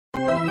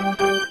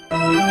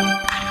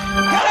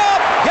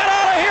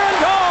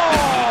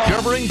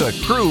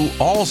the crew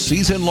all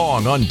season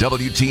long on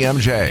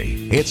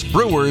WTMJ. It's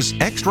Brewers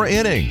Extra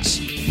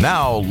Innings.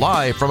 Now,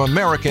 live from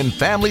American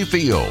Family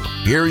Field,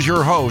 here's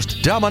your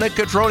host, Dominic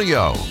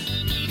Cotroneo.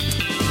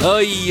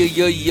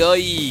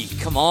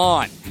 Come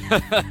on.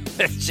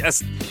 It's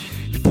just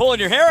pulling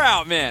your hair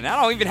out, man.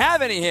 I don't even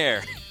have any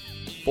hair.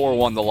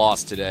 4-1 the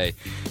loss today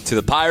to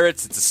the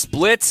Pirates. It's a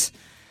split.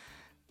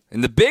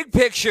 In the big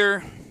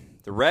picture,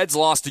 the Reds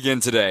lost again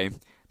today.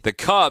 The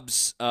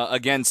Cubs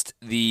against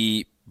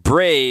the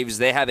Braves,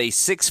 they have a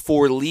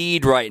 6-4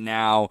 lead right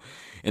now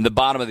in the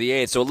bottom of the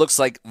eighth. So it looks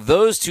like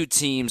those two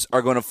teams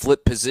are going to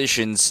flip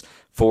positions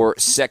for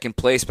second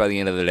place by the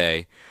end of the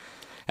day.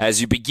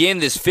 As you begin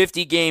this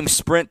 50-game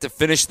sprint to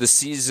finish the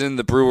season,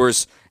 the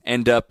Brewers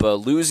end up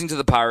losing to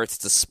the Pirates.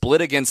 It's a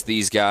split against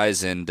these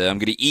guys, and I'm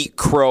going to eat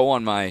crow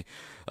on my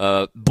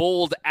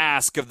bold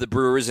ask of the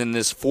Brewers in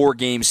this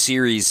four-game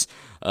series,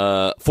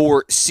 I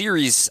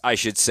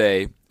should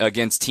say,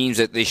 against teams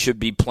that they should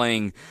be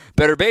playing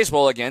better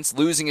baseball against,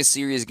 losing a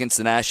series against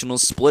the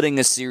Nationals, splitting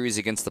a series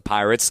against the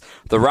Pirates.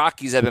 The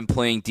Rockies have been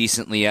playing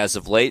decently as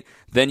of late.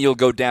 Then you'll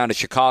go down to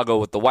Chicago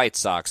with the White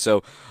Sox.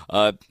 So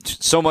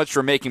much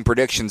for making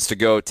predictions to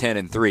go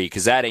 10-3,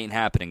 because that ain't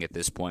happening at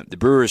this point. The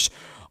Brewers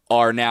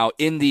are now,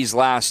 in these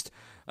last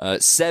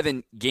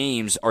 7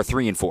 games, are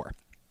 3-4.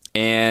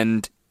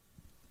 And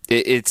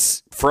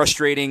it's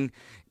frustrating.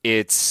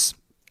 It's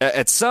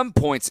at some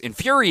points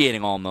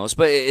infuriating almost,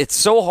 but it's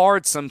so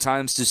hard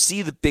sometimes to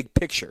see the big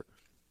picture.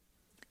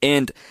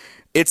 And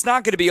it's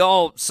not going to be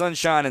all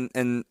sunshine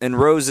and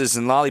roses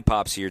and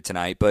lollipops here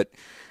tonight, but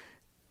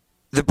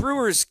the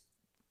Brewers,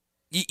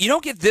 you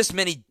don't get this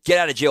many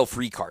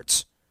get-out-of-jail-free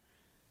cards.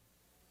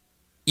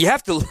 You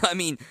have to,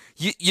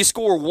 you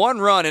score one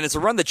run, and it's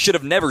a run that should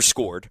have never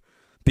scored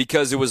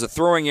because it was a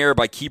throwing error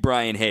by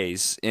Ke'Bryan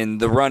Hayes, and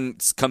the run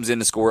comes in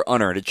to score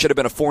unearned. It should have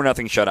been a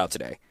 4-0 shutout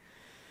today.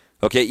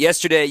 Okay,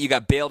 yesterday you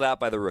got bailed out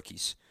by the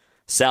rookies,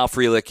 Sal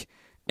Frelick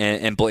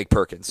and Blake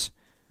Perkins.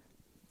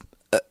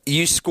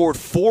 You scored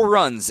 4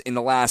 runs in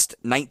the last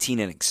 19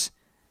 innings.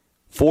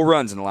 4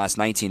 runs in the last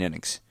 19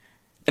 innings.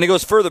 And it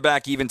goes further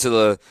back even to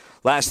the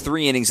last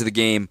 3 innings of the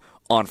game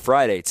on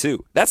Friday,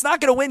 too. That's not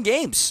going to win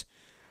games.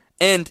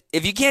 And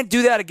if you can't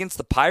do that against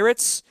the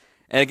Pirates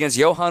and against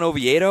Johan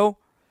Oviedo,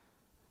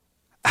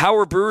 how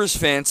are Brewers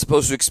fans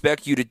supposed to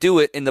expect you to do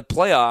it in the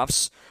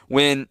playoffs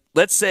when,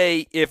 let's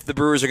say, if the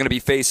Brewers are going to be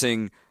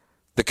facing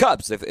the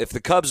Cubs, if the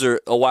Cubs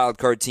are a wild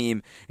card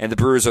team and the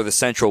Brewers are the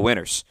Central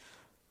winners?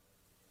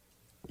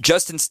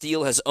 Justin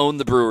Steele has owned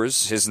the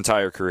Brewers his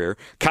entire career.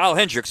 Kyle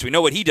Hendricks, we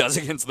know what he does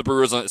against the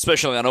Brewers,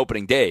 especially on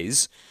opening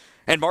days.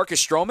 And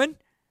Marcus Stroman?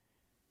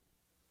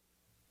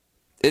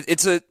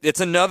 It's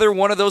another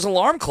one of those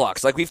alarm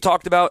clocks like we've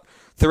talked about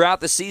throughout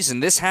the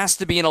season. This has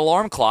to be an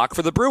alarm clock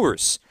for the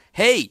Brewers.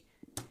 Hey,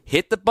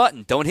 hit the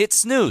button. Don't hit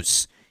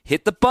snooze.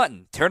 Hit the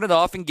button. Turn it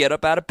off and get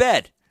up out of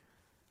bed.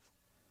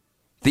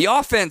 The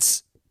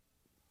offense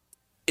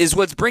is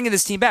what's bringing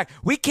this team back.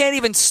 We can't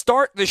even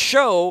start the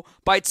show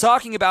by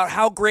talking about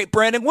how great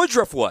Brandon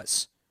Woodruff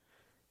was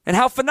and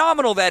how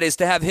phenomenal that is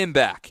to have him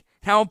back,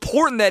 how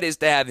important that is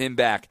to have him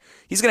back.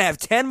 He's going to have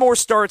 10 more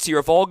starts here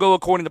if all go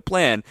according to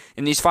plan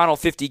in these final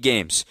 50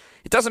 games.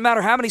 It doesn't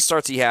matter how many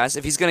starts he has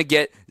if he's going to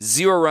get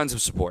 0 runs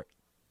of support.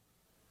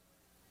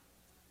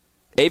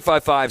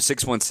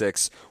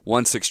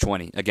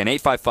 855-616-1620. Again,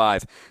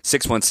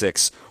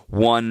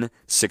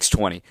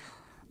 855-616-1620.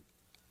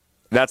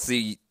 That's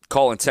the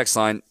call and text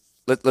line.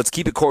 Let's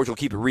keep it cordial,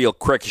 keep it real.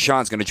 Craig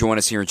Kashan's going to join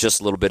us here in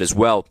just a little bit as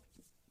well.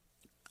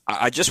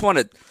 I just want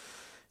to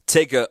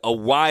take a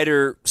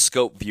wider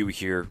scope view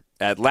here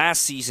at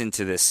last season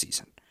to this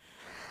season.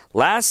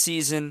 Last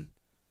season,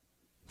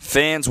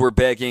 fans were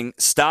begging,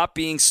 stop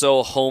being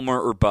so homer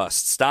or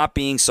bust. Stop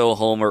being so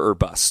homer or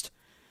bust.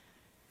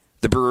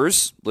 The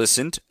Brewers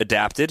listened,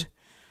 adapted.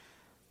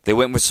 They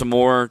went with some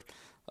more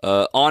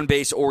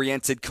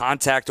on-base-oriented,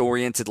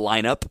 contact-oriented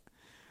lineup.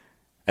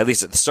 At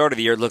least at the start of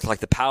the year, it looked like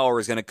the power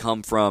was going to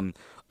come from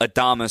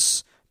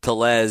Adames,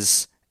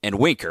 Tellez, and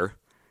Winker.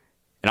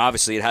 And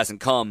obviously it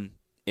hasn't come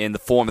in the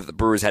form that the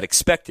Brewers had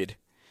expected.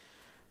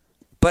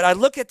 But I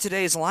look at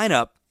today's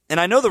lineup, and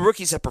I know the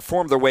rookies have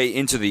performed their way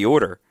into the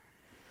order.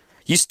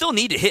 You still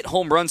need to hit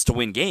home runs to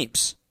win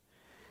games.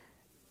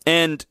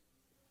 And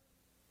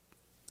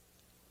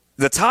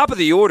the top of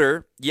the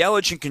order,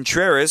 Yelich and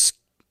Contreras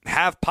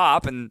have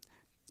pop, and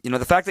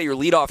the fact that your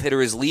leadoff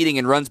hitter is leading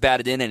in runs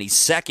batted in and he's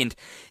second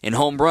in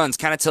home runs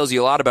kind of tells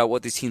you a lot about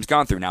what this team's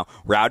gone through. Now,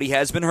 Rowdy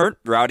has been hurt.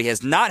 Rowdy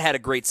has not had a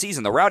great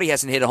season. The Rowdy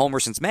hasn't hit a homer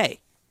since May.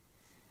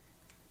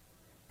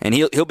 And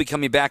he'll be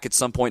coming back at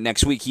some point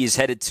next week. He is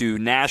headed to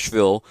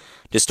Nashville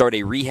to start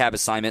a rehab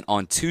assignment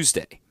on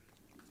Tuesday.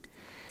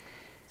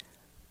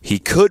 He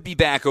could be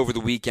back over the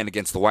weekend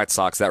against the White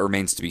Sox. That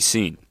remains to be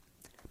seen.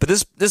 But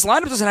this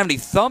lineup doesn't have any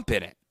thump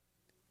in it,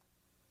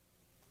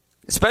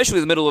 especially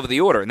in the middle of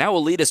the order. And that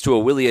will lead us to a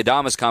Willy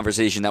Adames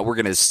conversation that we're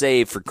going to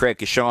save for Craig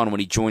Kashan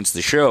when he joins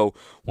the show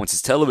once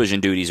his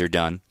television duties are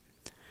done.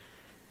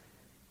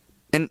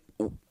 And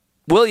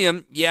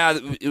William, yeah,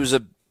 it was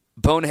a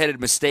boneheaded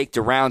mistake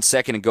to round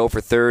second and go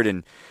for third,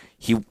 and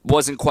he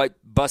wasn't quite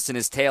busting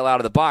his tail out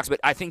of the box, but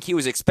I think he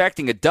was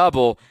expecting a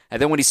double,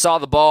 and then when he saw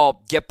the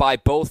ball get by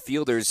both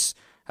fielders,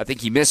 I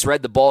think he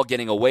misread the ball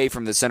getting away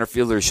from the center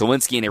fielder,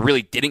 Shawinski, and it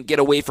really didn't get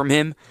away from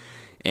him,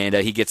 and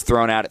he gets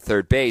thrown out at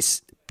third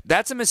base.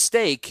 That's a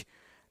mistake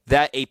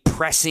that a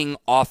pressing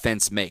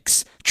offense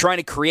makes, trying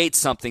to create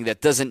something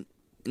that doesn't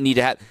need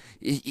to have.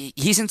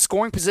 He's in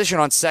scoring position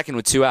on second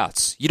with 2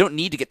 outs. You don't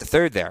need to get to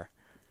third there.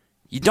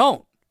 You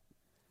don't.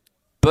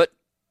 But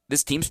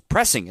this team's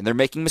pressing, and they're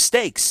making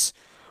mistakes.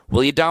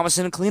 Willie Adames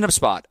in a cleanup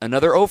spot.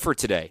 Another 0 for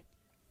today.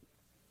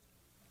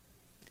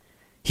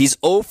 He's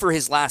 0 for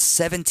his last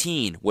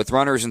 17 with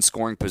runners in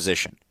scoring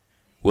position.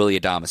 Willie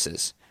Adames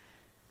is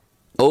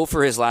 0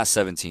 for his last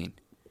 17.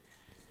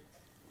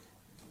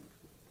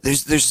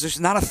 There's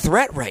not a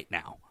threat right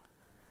now.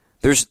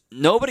 There's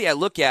nobody I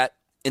look at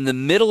in the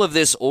middle of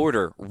this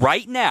order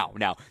right now.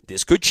 Now,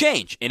 this could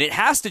change, and it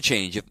has to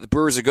change if the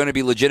Brewers are going to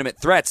be legitimate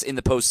threats in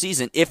the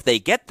postseason if they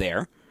get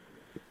there.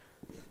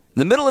 In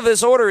the middle of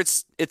this order,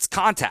 it's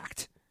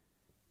contact,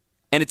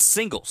 and it's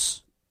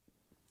singles.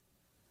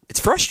 It's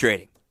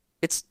frustrating.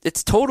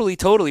 It's totally,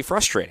 totally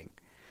frustrating.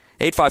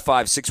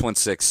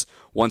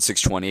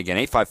 855-616-1620. Again,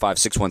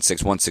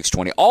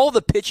 855-616-1620. All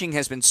the pitching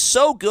has been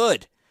so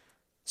good.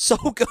 So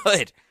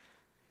good.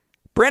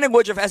 Brandon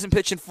Woodruff hasn't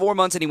pitched in 4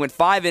 months, and he went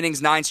 5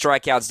 innings, 9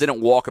 strikeouts, didn't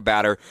walk a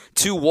batter,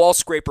 2 wall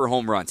scraper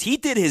home runs. He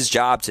did his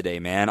job today,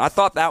 man. I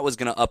thought that was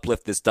going to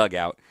uplift this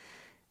dugout,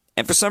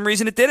 and for some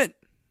reason it didn't.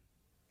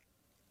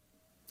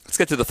 Let's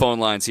get to the phone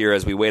lines here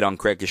as we wait on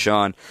Craig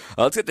Gashawn.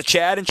 Let's get to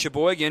Chad in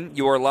Sheboygan.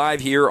 You are live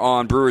here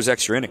on Brewers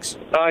Extra Innings.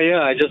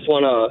 Yeah, I just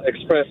want to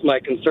express my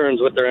concerns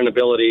with their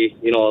inability,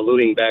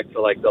 alluding back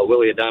to like the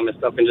Willie Adames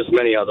stuff and just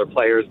many other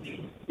players.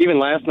 Even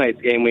last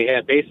night's game, we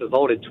had bases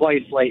loaded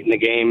twice late in the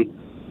game,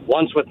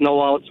 once with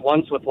no outs,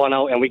 once with 1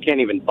 out, and we can't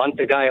even bunt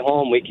a guy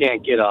home. We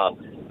can't get a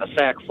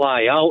sac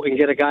fly out and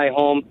get a guy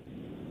home.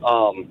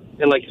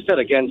 And like you said,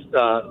 against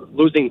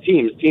losing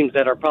teams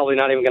that are probably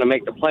not even going to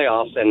make the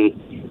playoffs,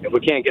 and if we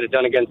can't get it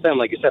done against them,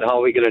 like you said, how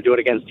are we going to do it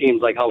against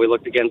teams like how we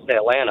looked against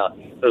Atlanta?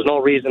 There's no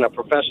reason a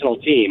professional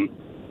team,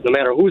 no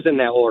matter who's in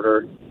that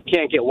order,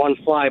 can't get one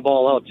fly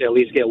ball out to at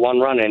least get 1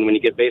 run in when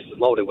you get bases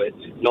loaded with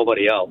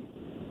nobody out.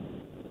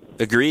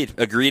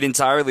 Agreed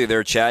entirely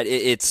there, Chad.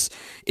 It's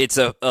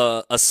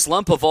a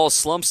slump of all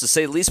slumps, to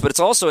say the least, but it's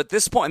also at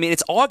this point, I mean,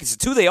 it's August.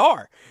 It's who they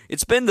are.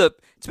 It's been the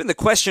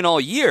question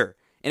all year,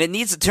 and it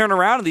needs to turn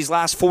around in these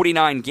last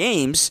 49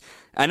 games.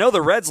 I know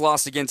the Reds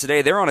lost again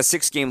today. They're on a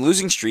 6-game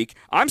losing streak.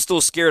 I'm still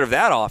scared of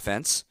that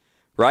offense,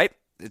 right?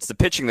 It's the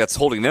pitching that's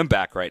holding them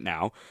back right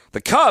now.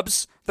 The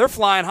Cubs, they're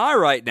flying high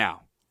right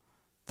now.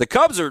 The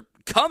Cubs are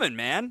coming,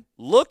 man.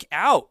 Look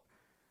out.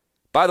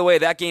 By the way,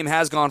 that game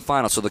has gone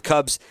final. So the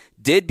Cubs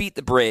did beat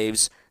the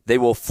Braves. They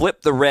will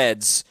flip the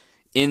Reds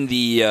in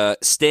the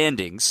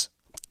standings.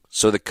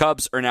 So the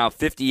Cubs are now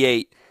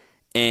 58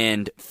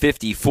 and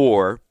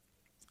 54.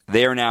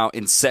 They are now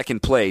in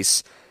second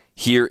place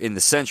here in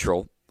the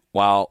Central,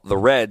 while the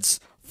Reds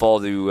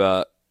fall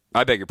to,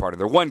 I beg your pardon,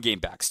 they're 1 game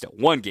back still.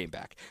 1 game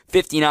back.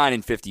 59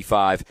 and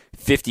 55,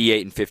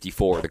 58 and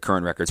 54, the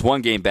current records.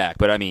 1 game back.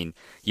 But, I mean,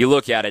 you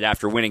look at it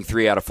after winning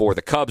 3 out of 4,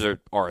 the Cubs are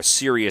a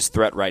serious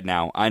threat right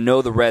now. I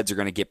know the Reds are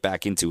going to get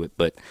back into it,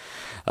 but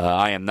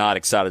I am not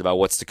excited about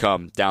what's to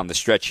come down the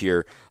stretch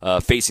here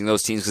facing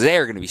those teams, because they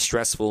are going to be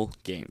stressful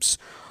games.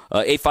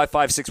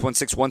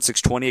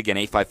 855-616-1620. Again,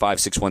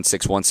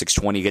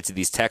 855-616-1620. Get to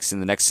these texts in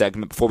the next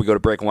segment. Before we go to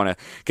break, I want to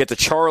get to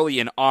Charlie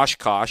in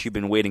Oshkosh. You've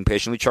been waiting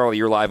patiently. Charlie,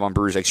 you're live on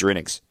Brewers Extra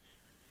Innings.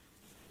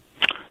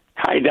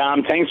 Hi,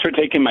 Dom. Thanks for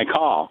taking my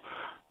call.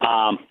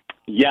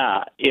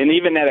 Yeah, and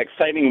even that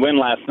exciting win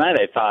last night,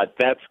 I thought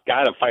that's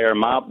got to fire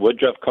him up.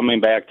 Woodruff coming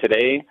back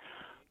today.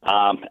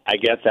 I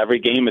guess every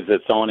game is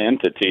its own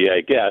entity, I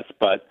guess.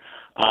 But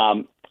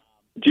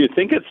do you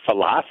think it's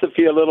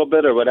philosophy a little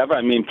bit or whatever?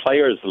 I mean,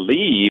 players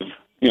leave.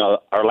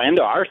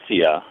 Orlando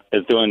Arcia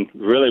is doing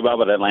really well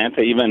with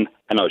Atlanta, even,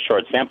 I know,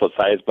 short sample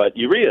size, but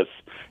Urias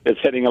is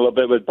hitting a little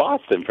bit with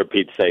Boston, for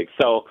Pete's sake.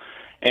 So,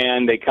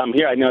 and they come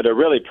here. I know they're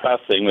really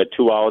pressing with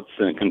 2 outs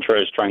and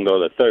Contreras trying to go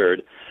to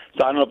third.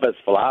 So I don't know if it's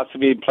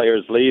philosophy.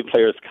 Players leave,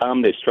 players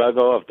come, they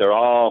struggle. If they're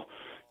all,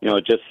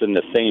 just in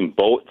the same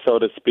boat, so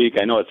to speak.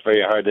 I know it's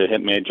very hard to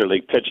hit major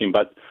league pitching,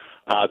 but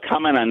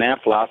comment on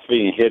that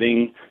philosophy and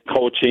hitting,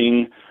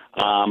 coaching,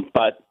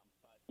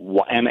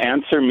 and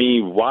answer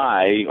me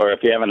why, or if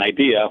you have an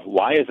idea,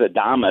 why is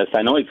Adames,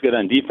 I know he's good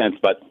on defense,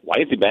 but why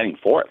is he batting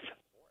 4th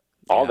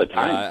all the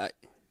time?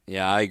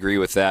 I agree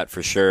with that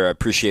for sure. I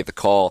appreciate the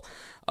call.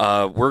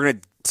 We're going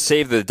to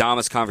save the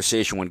Adames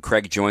conversation when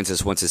Craig joins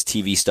us once his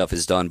TV stuff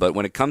is done, but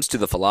when it comes to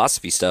the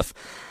philosophy stuff,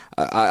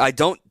 I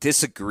don't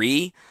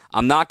disagree.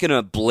 I'm not going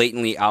to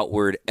blatantly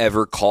outward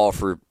ever call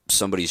for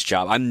somebody's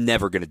job. I'm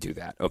never going to do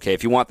that. Okay,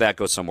 if you want that,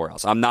 go somewhere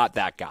else. I'm not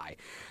that guy.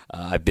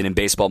 I've been in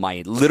baseball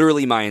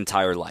literally my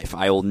entire life.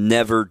 I will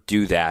never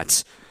do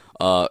that.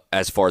 But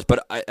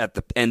at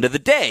the end of the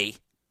day,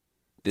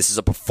 this is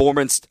a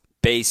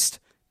performance-based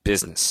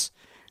business.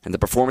 And the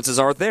performances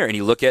aren't there. And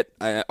you look at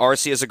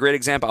RC as a great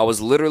example. I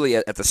was literally,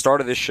 at the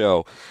start of this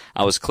show,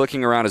 I was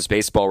clicking around his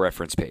baseball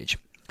reference page.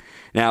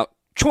 Now,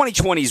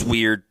 2020 is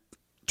weird.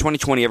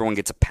 2020, everyone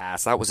gets a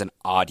pass. That was an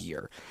odd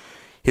year.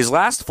 His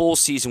last full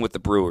season with the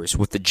Brewers,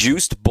 with the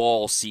juiced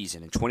ball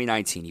season in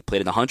 2019, he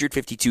played in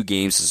 152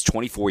 games as a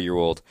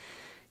 24-year-old.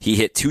 He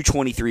hit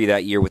 .223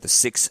 that year with a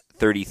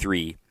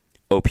 .633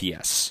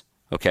 OPS.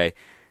 Okay?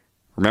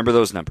 Remember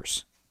those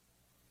numbers.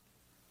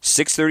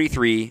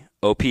 .633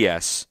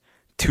 OPS,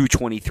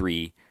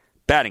 .223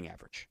 batting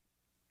average.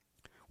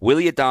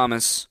 Willy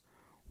Adames,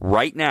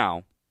 right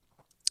now,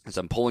 as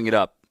I'm pulling it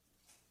up,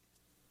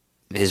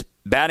 his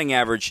batting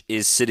average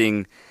is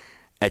sitting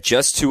at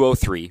just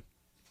 .203.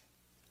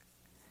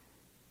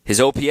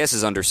 His OPS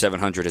is under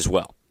 700 as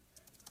well.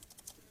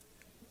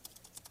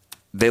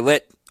 They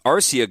let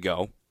Arcia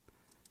go.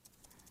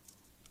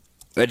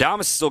 Adames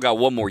has still got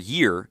one more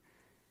year.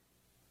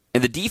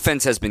 And the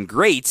defense has been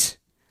great,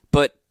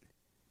 but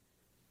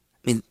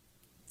I mean,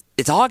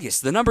 it's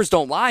August. The numbers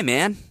don't lie,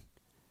 man.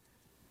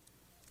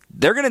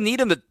 They're going to need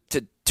him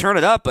to turn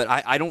it up, but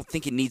I don't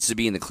think it needs to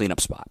be in the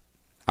cleanup spot.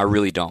 I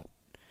really don't.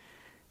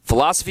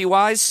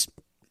 Philosophy-wise,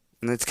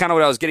 and that's kind of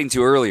what I was getting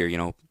to earlier, you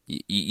know.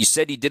 You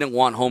said you didn't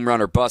want home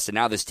run or bust, and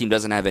now this team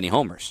doesn't have any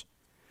homers.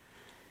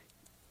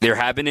 There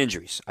have been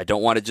injuries. I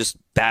don't want to just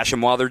bash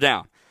them while they're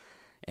down.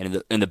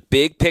 And in the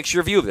big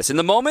picture view of this, in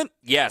the moment,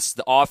 yes,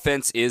 the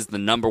offense is the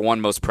number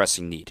one most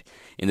pressing need.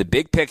 In the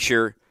big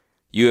picture,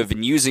 you have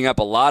been using up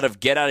a lot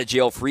of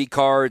get-out-of-jail-free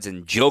cards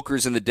and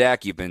jokers in the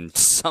deck. You've been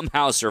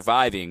somehow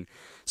surviving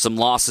some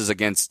losses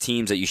against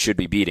teams that you should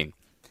be beating.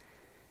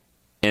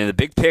 And in the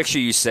big picture,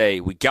 you say,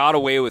 we got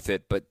away with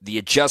it, but the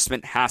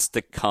adjustment has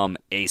to come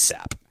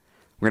ASAP.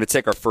 We're going to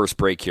take our first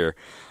break here.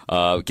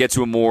 Get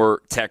to a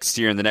more text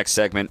here in the next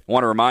segment. I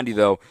want to remind you,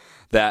 though,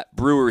 that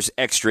Brewers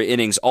Extra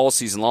Innings all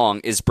season long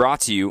is brought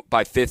to you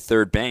by Fifth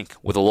Third Bank.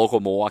 With a local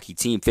Milwaukee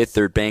team, Fifth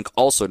Third Bank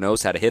also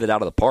knows how to hit it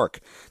out of the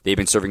park. They've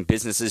been serving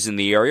businesses in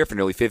the area for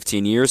nearly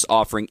 15 years,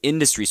 offering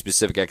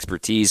industry-specific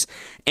expertise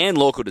and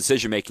local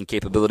decision-making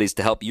capabilities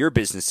to help your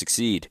business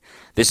succeed.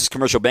 This is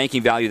commercial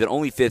banking value that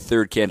only Fifth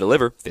Third can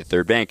deliver. Fifth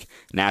Third Bank,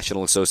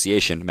 National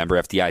Association, member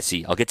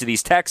FDIC. I'll get to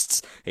these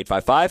texts,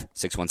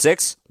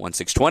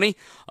 855-616-1620.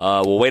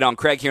 We'll wait on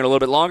Craig here in a little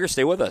bit longer.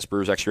 Stay with us,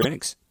 Brewers Extra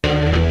Innings.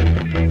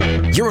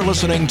 You're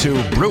listening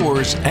to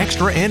Brewers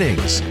Extra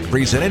Innings,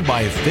 presented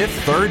by Fifth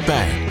Third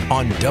Bank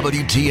on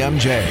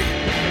WTMJ.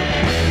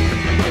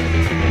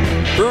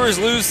 Brewers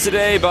lose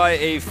today by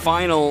a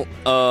final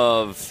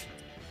of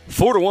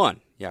 4-1.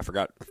 Yeah, I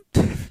forgot.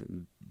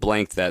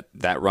 Blanked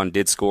that run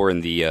did score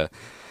in the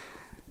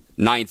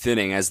ninth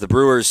inning as the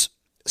Brewers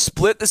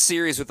split the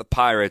series with the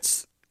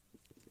Pirates.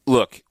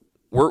 Look,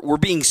 we're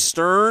being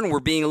stern. We're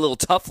being a little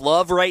tough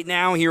love right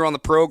now here on the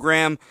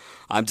program.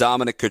 I'm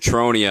Dominic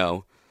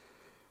Cotroneo.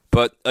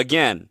 But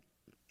again,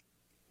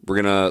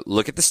 we're going to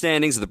look at the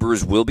standings. The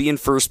Brewers will be in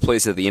first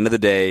place at the end of the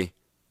day,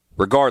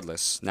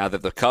 regardless. Now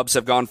that the Cubs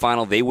have gone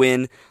final, they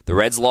win. The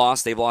Reds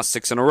lost. They've lost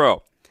 6 in a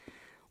row.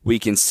 We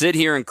can sit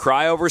here and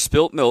cry over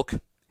spilt milk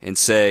and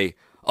say,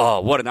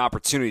 oh, what an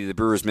opportunity the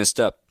Brewers missed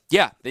up.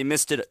 Yeah, they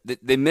missed it.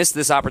 They missed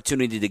this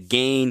opportunity to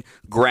gain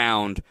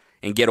ground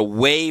and get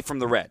away from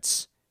the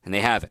Reds, and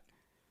they haven't.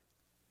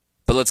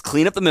 But let's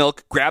clean up the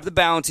milk, grab the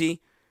bounty,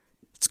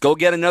 let's go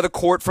get another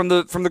quart from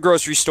the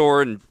grocery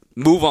store and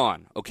move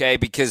on, okay?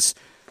 Because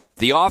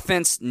the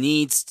offense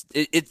needs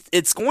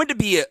it's going to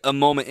be a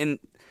moment. And,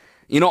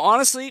 you know,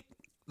 honestly,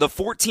 the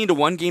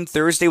 14-1 game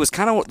Thursday was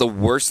kind of the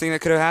worst thing that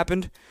could have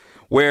happened,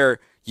 where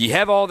you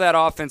have all that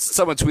offense.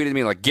 Someone tweeted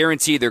me, like,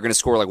 guaranteed they're going to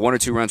score like 1 or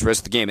 2 runs the rest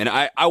of the game. And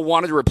I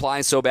wanted to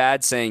reply so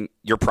bad saying,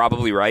 you're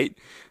probably right.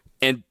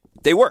 And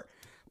they were.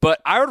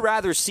 But I would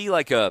rather see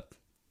like a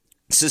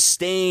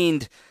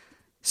sustained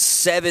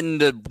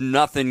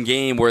 7-0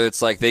 game where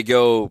it's like they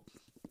go,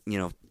 you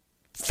know,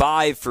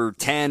 5 for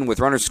 10 with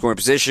runners scoring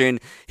position,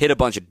 hit a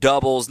bunch of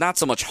doubles, not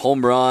so much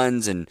home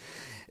runs, and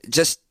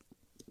just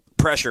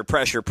pressure,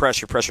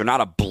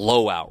 not a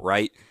blowout,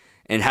 right?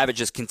 And have it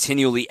just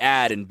continually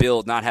add and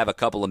build, not have a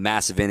couple of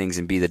massive innings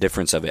and be the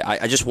difference of it.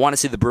 I just want to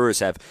see the Brewers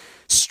have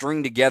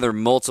string together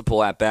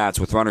multiple at-bats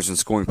with runners in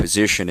scoring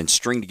position and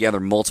string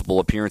together multiple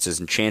appearances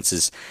and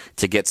chances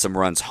to get some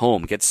runs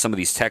home. Get some of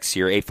these texts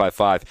here,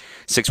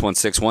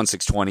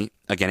 855-616-1620.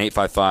 Again,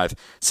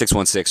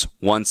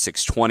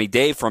 855-616-1620.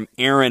 Dave from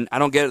Aaron, I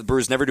don't get it. The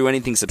Brewers never do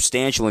anything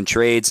substantial in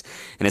trades.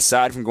 And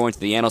aside from going to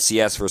the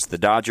NLCS versus the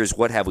Dodgers,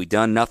 what have we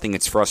done? Nothing.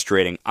 It's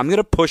frustrating. I'm going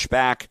to push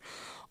back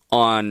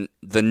on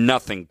the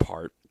nothing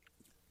part.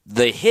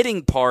 The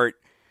hitting part,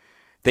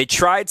 they've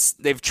tried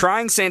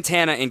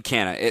Santana and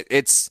Canna.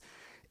 It's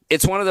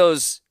one of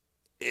those,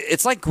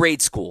 it's like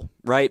grade school,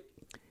 right?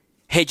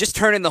 Hey, just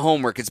turn in the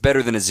homework. It's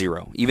better than a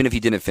 0, even if you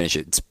didn't finish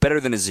it. It's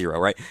better than a 0,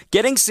 right?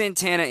 Getting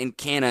Santana and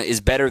Canna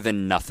is better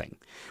than nothing,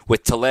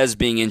 with Tellez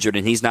being injured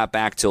and he's not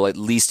back till at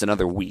least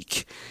another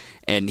week.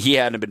 And he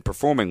hadn't been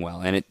performing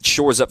well. And it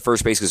shores up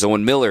first base because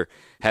Owen Miller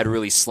had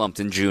really slumped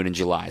in June and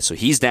July. So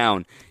he's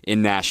down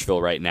in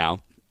Nashville right now.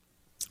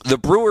 The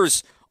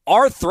Brewers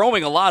are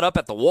throwing a lot up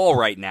at the wall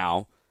right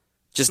now.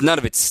 Just none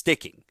of it's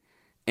sticking.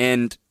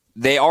 And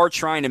they are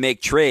trying to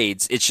make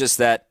trades. It's just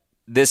that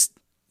this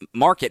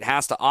market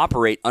has to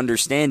operate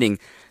understanding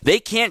they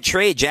can't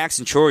trade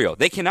Jackson Chourio.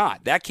 They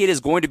cannot. That kid is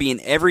going to be an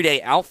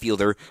everyday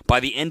outfielder by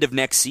the end of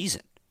next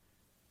season.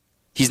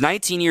 He's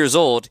 19 years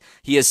old.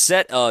 He has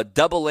set a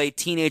Double-A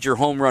teenager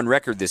home run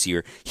record this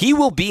year. He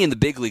will be in the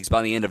big leagues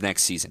by the end of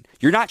next season.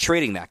 You're not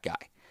trading that guy.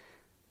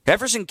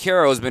 Jefferson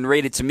Caro has been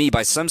rated to me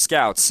by some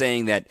scouts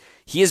saying that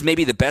he is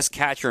maybe the best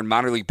catcher in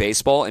minor league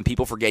baseball, and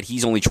people forget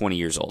he's only 20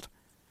 years old.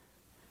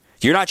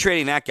 You're not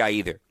trading that guy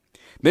either.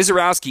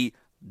 Mizorowski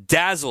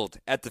dazzled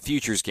at the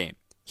Futures game.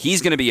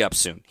 He's going to be up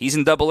soon. He's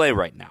in Double-A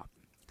right now.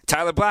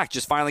 Tyler Black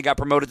just finally got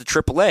promoted to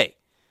Triple-A.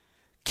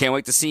 Can't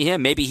wait to see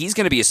him. Maybe he's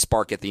going to be a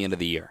spark at the end of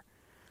the year.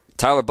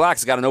 Tyler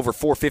Black's got an over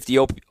 450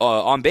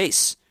 on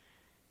base.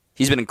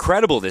 He's been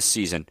incredible this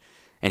season,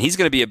 and he's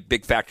going to be a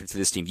big factor to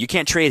this team. You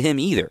can't trade him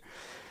either.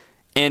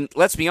 And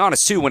let's be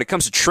honest, too, when it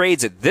comes to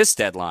trades at this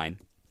deadline,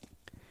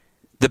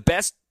 the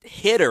best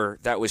hitter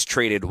that was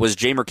traded was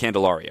Jeimer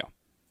Candelario.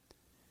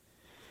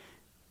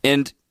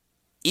 And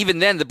even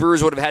then, the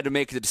Brewers would have had to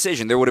make the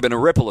decision. There would have been a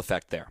ripple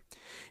effect there.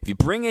 If you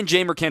bring in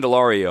Jeimer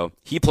Candelario,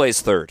 he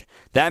plays third.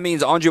 That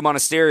means Andrew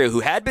Monasterio,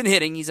 who had been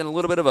hitting, he's in a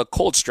little bit of a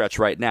cold stretch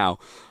right now.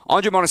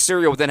 Andrew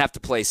Monasterio would then have to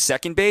play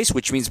second base,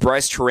 which means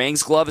Bryce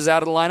Terang's glove is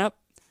out of the lineup.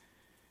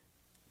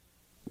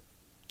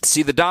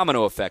 See the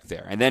domino effect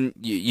there. And then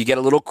you get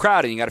a little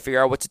crowded, and you got to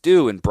figure out what to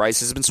do, and Bryce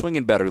has been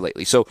swinging better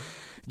lately. So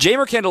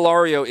Jeimer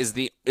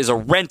Candelario is a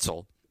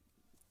rental,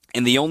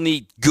 and the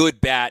only good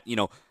bat,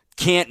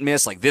 can't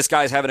miss. Like, this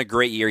guy's having a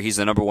great year. He's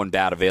the number one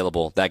bat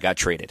available that got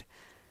traded.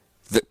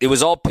 It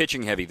was all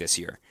pitching heavy this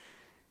year.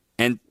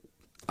 And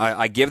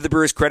I give the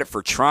Brewers credit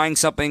for trying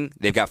something.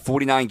 They've got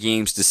 49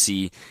 games to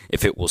see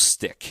if it will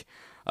stick.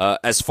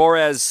 As far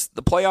as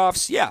the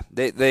playoffs, yeah,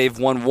 they've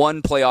won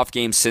one playoff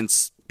game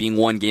since being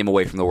one game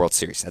away from the World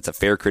Series. That's a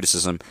fair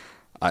criticism.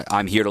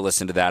 I'm here to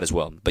listen to that as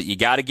well. But you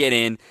got to get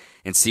in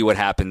and see what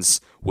happens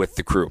with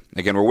the crew.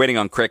 Again, we're waiting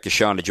on Craig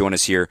Kashan to join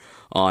us here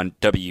on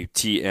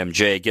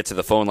WTMJ. Get to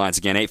the phone lines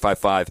again,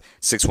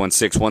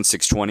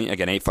 855-616-1620.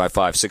 Again,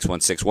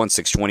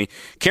 855-616-1620.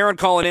 Karen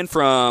calling in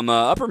from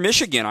Upper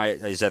Michigan.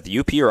 Is that the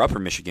UP or Upper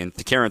Michigan?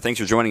 Karen,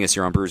 thanks for joining us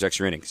here on Brewers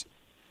Extra Innings.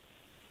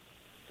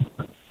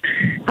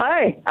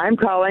 Hi, I'm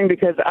calling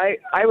because I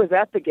was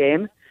at the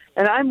game,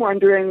 and I'm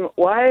wondering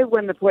why,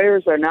 when the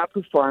players are not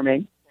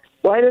performing,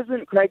 why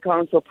doesn't Craig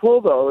Counsell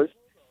pull those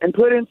and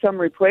put in some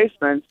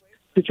replacements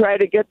to try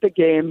to get the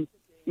game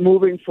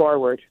moving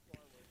forward?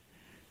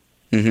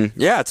 Mm-hmm.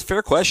 Yeah, it's a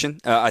fair question.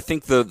 I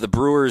think the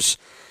Brewers,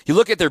 you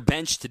look at their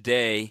bench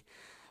today,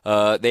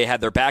 they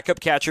had their backup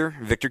catcher,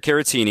 Victor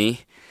Caratini.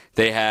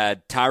 They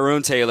had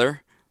Tyrone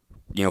Taylor,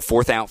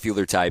 fourth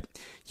outfielder type.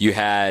 You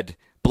had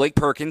Blake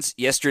Perkins,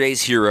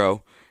 yesterday's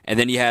hero, and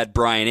then you had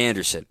Brian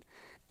Anderson.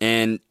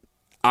 And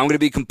I'm going to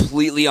be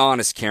completely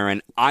honest,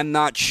 Karen, I'm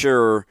not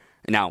sure.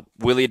 Now,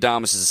 Willie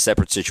Adames is a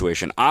separate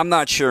situation. I'm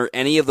not sure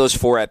any of those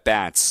four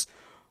at-bats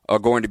are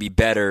going to be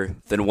better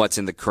than what's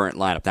in the current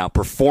lineup. Now,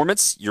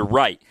 performance, you're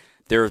right.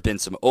 There have been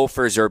some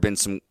offers, there have been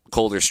some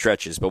colder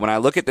stretches. But when I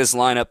look at this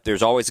lineup,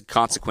 there's always a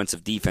consequence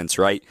of defense,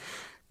 right?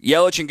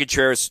 Yelich and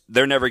Contreras,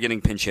 they're never getting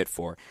pinch hit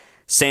for.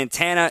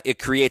 Santana, it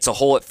creates a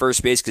hole at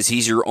first base because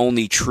he's your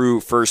only true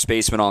first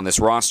baseman on this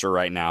roster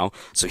right now.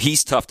 So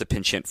he's tough to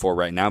pinch hit for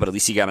right now, but at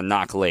least he got a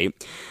knock late.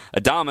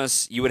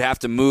 Adames, you would have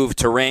to move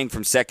Terang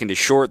from second to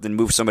short, then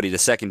move somebody to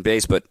second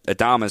base. But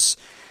Adames,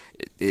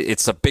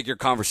 it's a bigger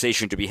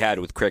conversation to be had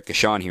with Craig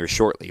Kashan here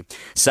shortly.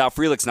 Sal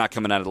Frelick's not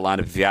coming out of the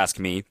lineup, if you ask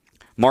me.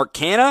 Mark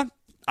Canha,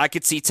 I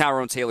could see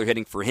Tyrone Taylor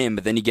hitting for him,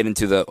 but then you get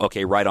into the,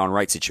 right on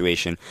right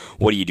situation.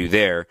 What do you do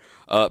there?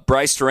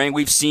 Bryce Terang,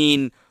 we've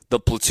seen the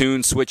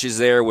platoon switches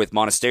there with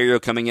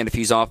Monasterio coming in if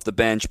he's off the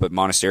bench, but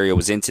Monasterio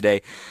was in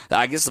today.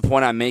 I guess the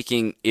point I'm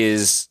making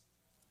is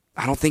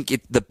I don't think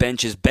the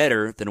bench is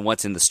better than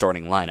what's in the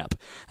starting lineup.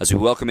 As we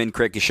welcome in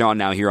Craig Kashan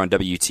now here on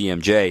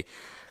WTMJ.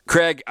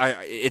 Craig,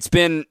 it's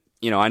been,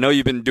 I know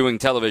you've been doing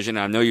television,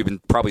 and I know you've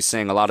been probably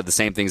saying a lot of the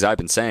same things I've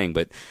been saying,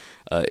 but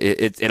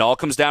it all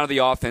comes down to the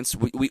offense.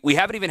 We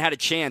haven't even had a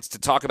chance to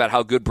talk about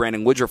how good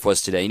Brandon Woodruff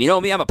was today. And you know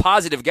me, I'm a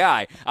positive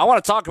guy. I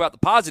want to talk about the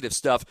positive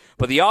stuff,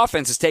 but the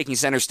offense is taking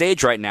center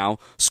stage right now,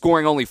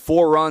 scoring only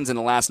 4 runs in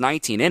the last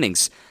 19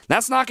 innings.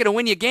 That's not going to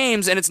win you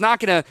games, and it's not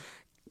going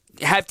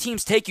to have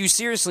teams take you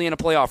seriously in a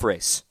playoff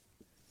race.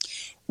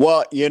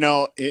 Well,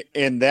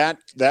 and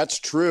that's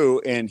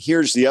true. And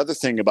here's the other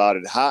thing about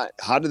it.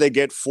 How do they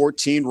get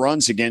 14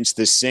 runs against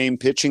the same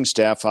pitching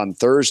staff on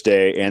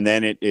Thursday, and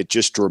then it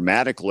just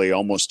dramatically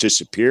almost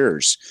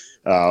disappears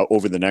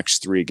over the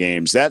next 3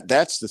 games?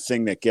 That's the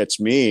thing that gets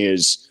me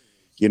is,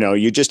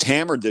 you just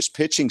hammered this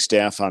pitching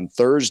staff on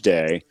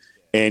Thursday,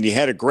 and you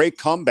had a great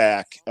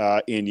comeback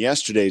in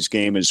yesterday's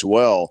game as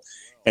well.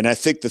 And I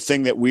think the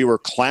thing that we were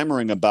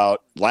clamoring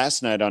about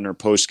last night on our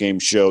post-game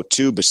show,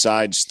 too,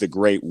 besides the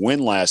great win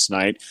last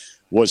night,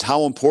 was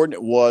how important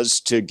it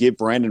was to give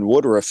Brandon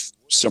Woodruff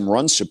some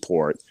run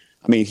support.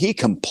 I mean, he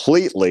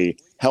completely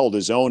held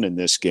his own in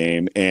this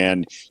game,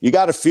 and you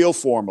got to feel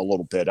for him a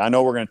little bit. I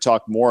know we're going to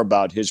talk more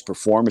about his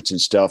performance and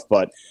stuff,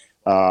 but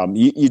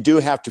you do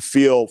have to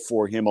feel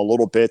for him a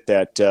little bit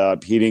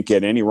that he didn't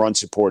get any run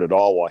support at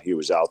all while he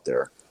was out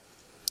there.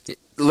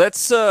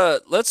 Let's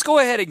go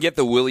ahead and get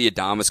the Willy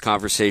Adames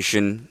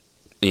conversation,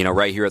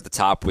 right here at the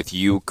top with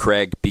you,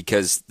 Craig,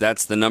 because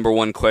that's the number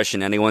one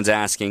question anyone's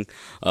asking.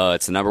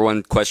 It's the number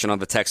one question on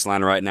the text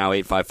line right now,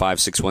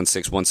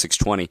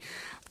 855-616-1620.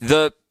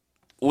 The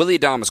Willy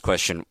Adames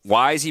question: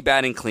 why is he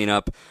batting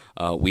cleanup?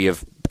 We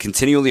have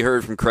continually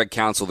heard from Craig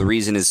Counsell. The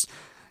reason is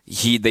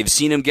they've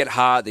seen him get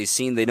hot. They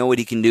know what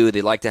he can do.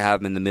 They like to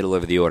have him in the middle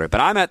of the order.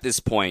 But I'm at this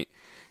point.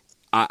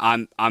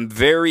 I'm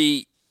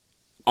very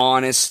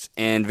honest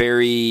and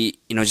very,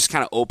 just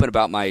kind of open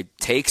about my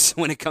takes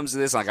when it comes to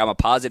this. Like, I'm a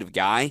positive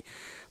guy,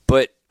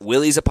 but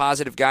Willy's a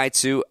positive guy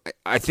too.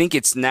 I think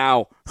it's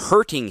now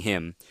hurting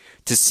him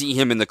to see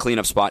him in the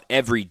cleanup spot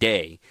every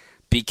day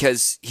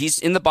because he's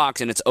in the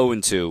box and it's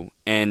 0-2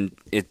 and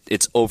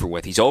it's over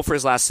with. He's 0 for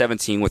his last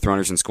 17 with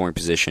runners in scoring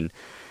position.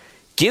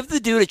 Give the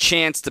dude a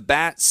chance to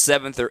bat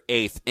 7th or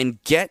 8th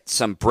and get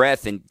some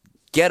breath and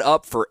get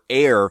up for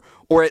air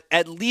or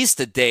at least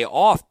a day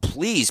off,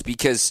 please,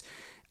 because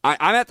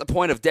I'm at the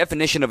point of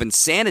definition of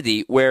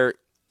insanity where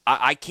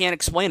I can't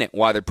explain it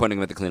why they're putting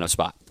him at the cleanup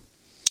spot.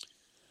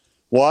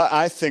 Well,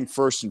 I think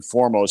first and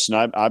foremost,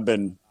 and I've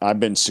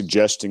been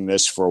suggesting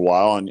this for a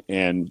while,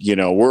 and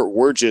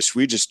we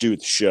just do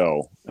the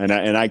show, and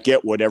I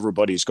get what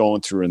everybody's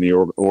going through in the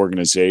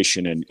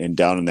organization and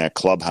down in that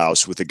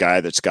clubhouse with a guy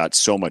that's got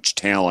so much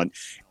talent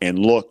and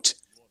looked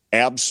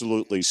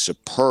absolutely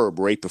superb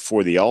right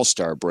before the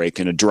All-Star break,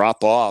 and a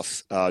drop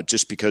off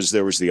just because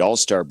there was the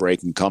All-Star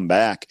break and come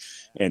back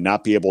and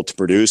not be able to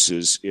produce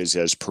is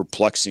as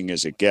perplexing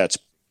as it gets.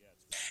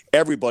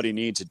 Everybody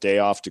needs a day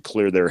off to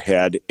clear their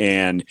head,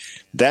 and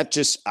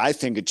I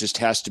think it just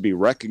has to be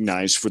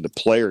recognized for the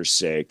players'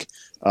 sake.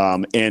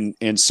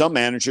 And some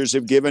managers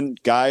have given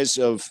guys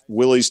of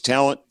Willy's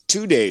talent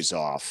 2 days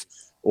off,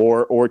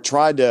 or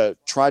tried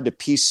to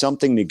piece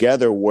something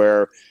together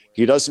where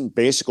he doesn't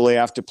basically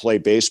have to play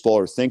baseball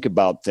or think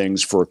about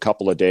things for a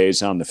couple of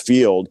days on the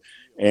field.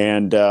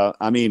 And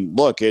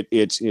look,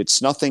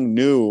 it's nothing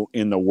new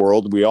in the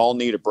world. We all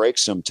need a break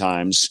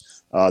sometimes.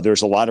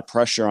 There's a lot of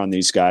pressure on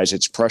these guys.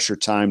 It's pressure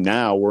time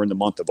now. We're in the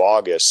month of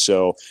August.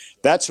 So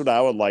that's what I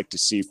would like to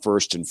see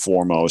first and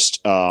foremost.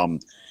 I'll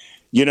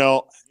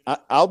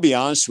be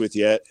honest with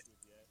you.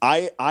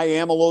 I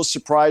am a little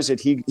surprised that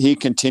he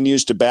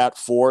continues to bat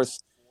 4th.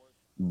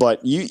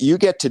 But you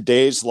get to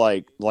days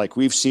like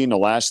we've seen the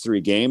last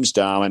 3 games,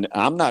 Dom, and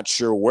I'm not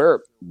sure where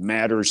it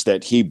matters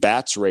that he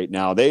bats right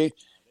now. They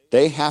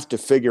have to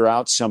figure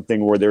out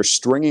something where they're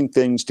stringing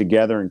things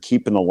together and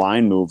keeping the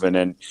line moving.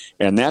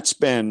 And that's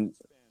been,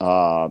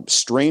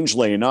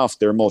 strangely enough,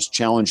 their most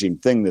challenging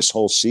thing this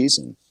whole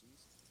season.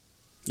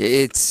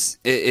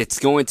 It's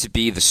going to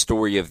be the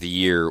story of the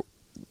year,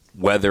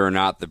 whether or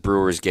not the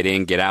Brewers get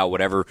in, get out,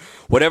 whatever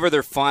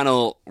their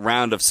final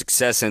round of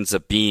success ends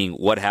up being,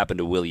 what happened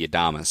to Willy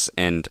Adames.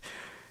 And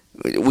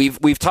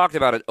we've talked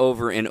about it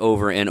over and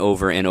over and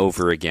over and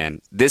over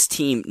again. This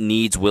team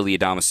needs Willy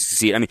Adames to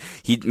succeed. I mean,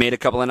 he made a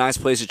couple of nice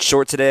plays at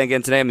short today.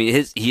 I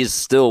mean, he is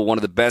still one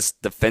of the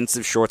best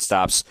defensive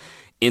shortstops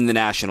in the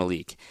National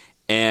League.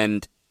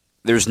 And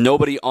there's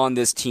nobody on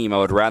this team I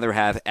would rather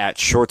have at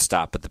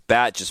shortstop, but the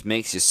bat just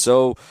makes you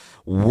so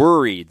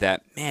worried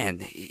that,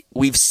 man,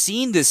 we've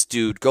seen this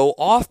dude go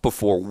off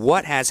before.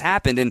 What has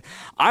happened? And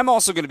I'm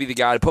also going to be the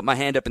guy to put my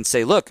hand up and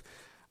say, look,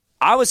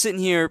 I was sitting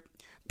here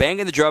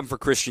banging the drum for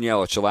Christian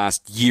Yelich the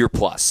last year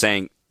plus,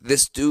 saying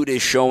this dude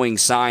is showing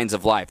signs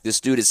of life. This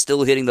dude is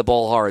still hitting the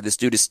ball hard. This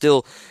dude is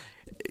still,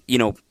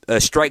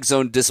 a strike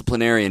zone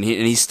disciplinarian,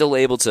 and he's still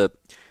able to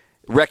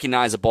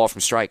recognize a ball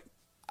from strike.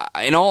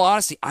 In all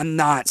honesty, I'm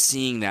not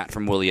seeing that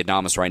from Willy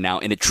Adames right now,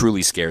 and it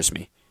truly scares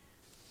me.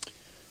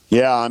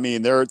 Yeah, I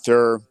mean,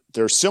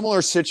 they're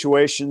similar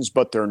situations,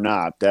 but they're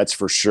not. That's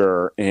for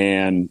sure.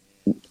 And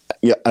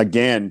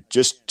again,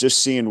 just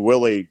seeing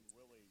Willy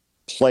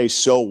play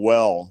so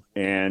well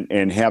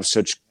and have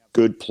such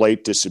good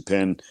plate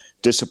discipline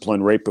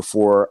right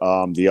before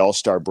the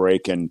All-Star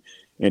break, and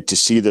to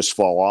see this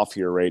fall off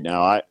here right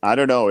now, I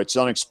don't know. It's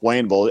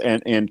unexplainable.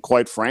 And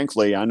quite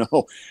frankly, I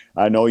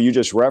know you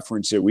just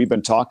referenced it. We've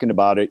been talking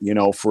about it,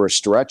 for a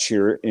stretch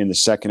here in the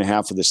second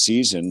half of the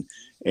season.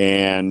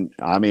 And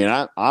I mean,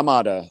 I'm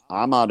out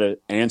of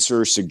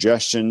answers,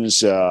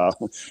 suggestions,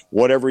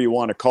 whatever you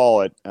want to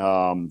call it.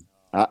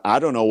 I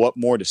don't know what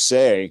more to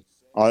say.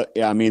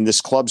 I mean, this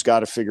club's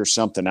got to figure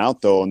something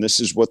out, though, and this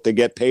is what they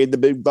get paid the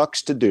big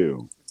bucks to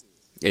do.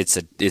 It's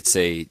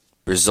a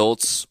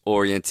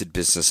Results-oriented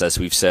business, as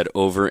we've said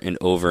over and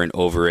over and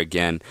over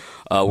again.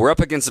 We're up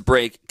against the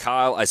break.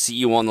 Kyle, I see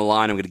you on the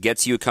line. I'm going to get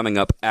to you coming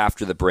up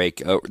after the break.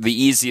 The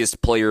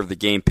easiest player of the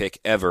game pick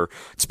ever.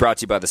 It's brought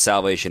to you by the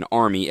Salvation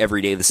Army.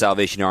 Every day, the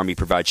Salvation Army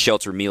provides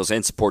shelter, meals,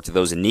 and support to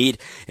those in need,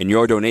 and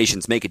your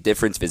donations make a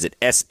difference. Visit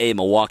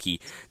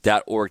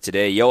samilwaukee.org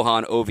today.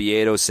 Johan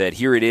Oviedo said,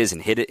 here it is,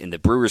 and hit it, and the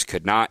Brewers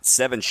could not.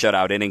 7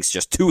 shutout innings,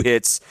 just 2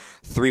 hits,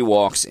 3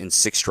 walks, and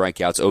 6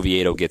 strikeouts.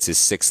 Oviedo gets his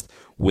 6th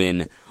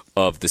win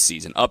of the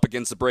season. Up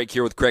against the break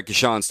here with Craig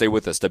Kashan. Stay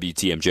with us,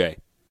 WTMJ.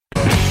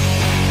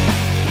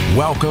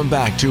 Welcome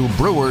back to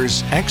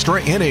Brewers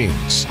Extra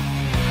Innings.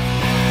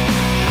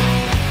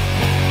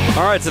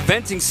 All right, it's a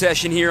venting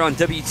session here on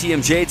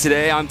WTMJ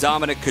today. I'm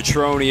Dominic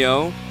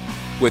Cotroneo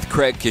with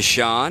Craig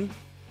Kashan.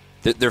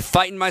 They're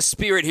fighting my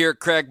spirit here,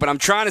 Craig, but I'm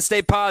trying to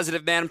stay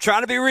positive, man. I'm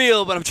trying to be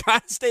real, but I'm trying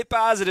to stay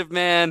positive,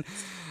 man.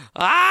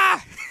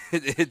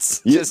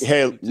 It's just,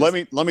 let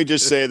me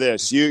just say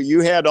this.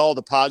 You had all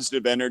the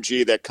positive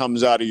energy that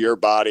comes out of your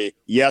body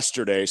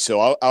yesterday,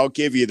 so I'll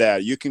give you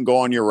that. You can go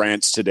on your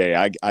rants today.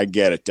 I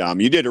get it, Dom.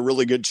 You did a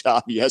really good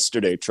job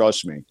yesterday,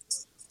 trust me.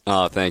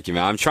 Oh, thank you,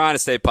 man. I'm trying to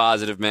stay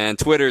positive, man.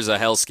 Twitter's a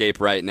hellscape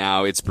right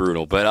now. It's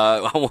brutal. But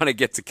I want to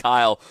get to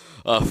Kyle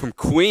from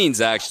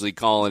Queens actually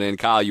calling in.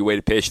 Kyle, you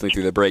waited patiently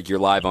through the break. You're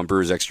live on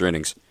Brewers Extra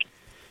Innings.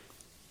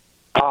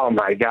 Oh,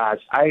 my gosh.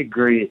 I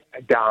agree,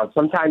 Dom.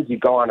 Sometimes you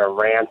go on a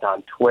rant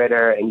on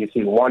Twitter and you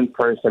see one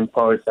person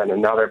post and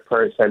another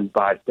person.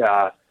 But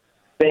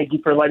thank you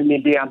for letting me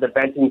be on the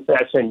venting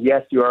session.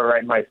 Yes, you are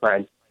right, my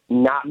friend.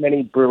 Not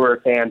many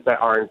Brewer fans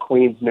that are in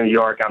Queens, New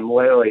York. I'm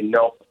literally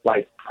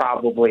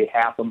probably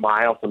half a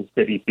mile from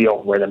Citi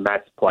Field where the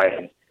Mets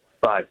play.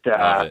 But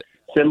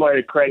similar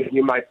to Craig,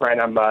 you, my friend,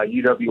 I'm a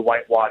UW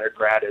Whitewater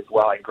grad as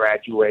well. I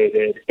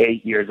graduated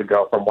 8 years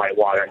ago from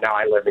Whitewater. Now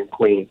I live in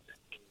Queens.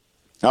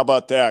 How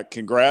about that?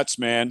 Congrats,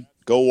 man.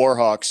 Go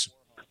Warhawks.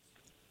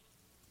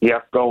 Yeah,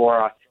 go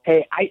Warhawks.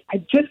 Hey, I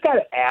just got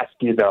to ask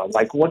you, though,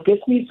 what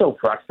gets me so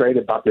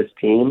frustrated about this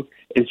team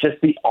is just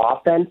the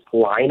offense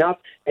lineup.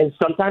 And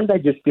sometimes I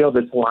just feel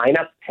this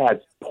lineup has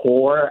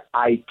poor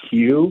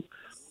IQ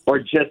or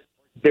just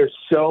they're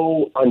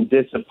so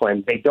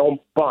undisciplined. They don't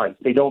bunt.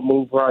 They don't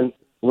move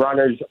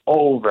runners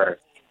over.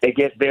 They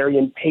get very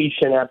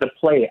impatient at the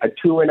plate. A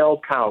 2-0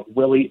 count.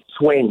 Willie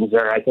swings,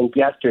 or I think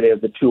yesterday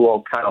was a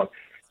 2-0 count.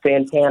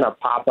 Santana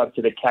pop up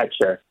to the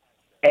catcher.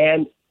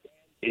 And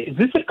is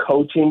this a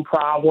coaching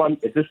problem?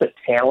 Is this a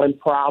talent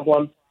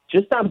problem?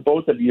 Just on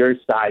both of your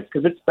sides,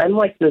 because it's been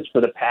like this for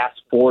the past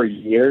 4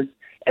 years.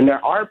 And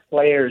there are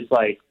players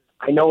I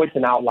know it's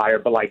an outlier,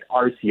 but like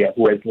Arcia,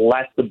 who has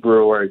left the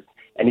Brewers,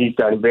 and he's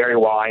done very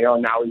well. I know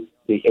now he's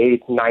the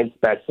 8th, 9th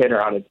best hitter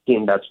on a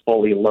team that's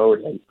fully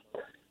loaded.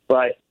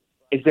 But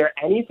is there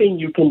anything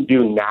you can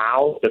do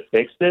now to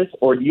fix this?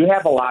 Or do you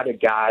have a lot of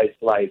guys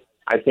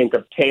I think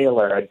of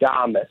Taylor,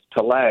 Adames,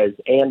 Tellez,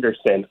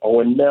 Anderson,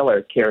 Owen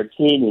Miller,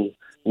 Caratini,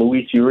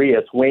 Luis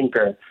Urias,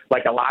 Winker,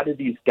 a lot of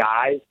these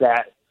guys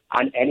that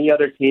on any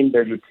other team,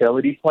 they're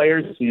utility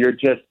players. So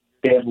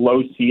they have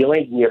low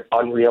ceilings and you have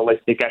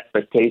unrealistic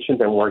expectations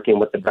and working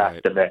with the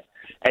best of it.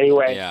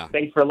 Anyway,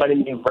 Thanks for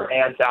letting me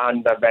rant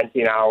on the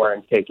venting hour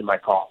and taking my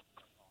call.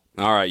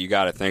 All right, you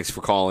got it. Thanks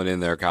for calling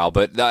in there, Kyle.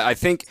 But I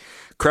think,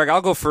 Craig,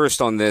 I'll go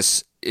first on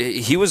this.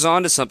 He was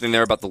on to something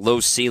there about the low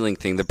ceiling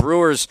thing. The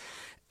Brewers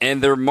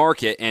and their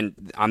market,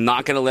 and I'm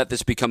not going to let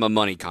this become a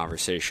money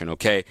conversation,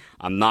 okay?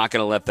 I'm not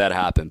going to let that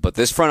happen. But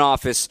this front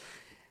office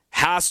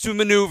has to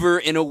maneuver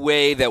in a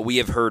way that we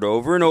have heard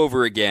over and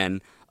over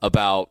again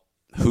about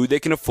who they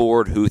can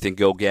afford, who they can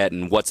go get,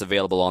 and what's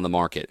available on the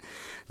market.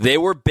 They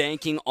were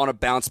banking on a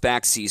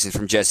bounce-back season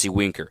from Jesse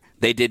Winker.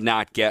 They did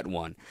not get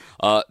one.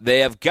 They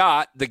have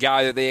got the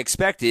guy that they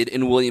expected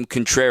in William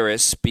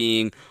Contreras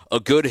being a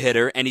good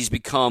hitter, and he's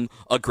become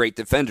a great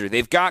defender.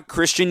 They've got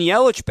Christian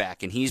Yelich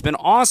back, and he's been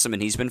awesome,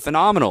 and he's been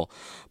phenomenal.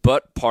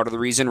 But part of the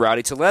reason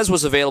Rowdy Tellez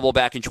was available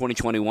back in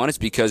 2021 is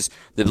because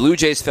the Blue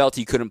Jays felt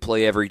he couldn't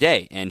play every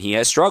day, and he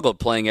has struggled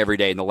playing every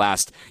day in the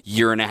last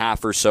year and a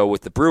half or so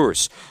with the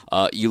Brewers.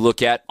 You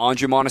look at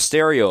Andre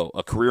Monasterio,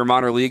 a career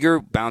minor leaguer,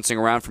 bouncing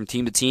around from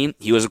team to team.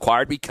 He was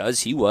acquired because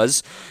he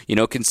was,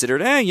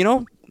 considered,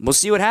 we'll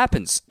see what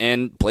happens.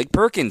 And Blake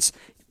Perkins,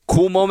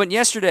 cool moment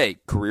yesterday.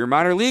 Career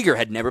minor leaguer,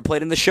 had never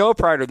played in the show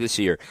prior to this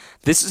year.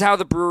 This is how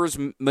the Brewers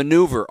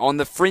maneuver on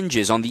the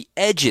fringes, on the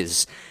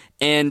edges.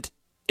 And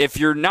if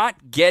you're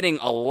not getting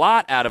a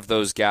lot out of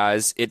those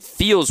guys, it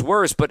feels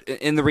worse. But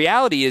in the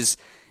reality is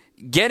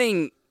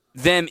getting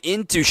them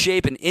into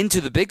shape and into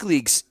the big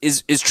leagues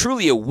is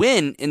truly a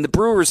win, and the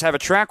Brewers have a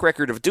track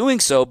record of doing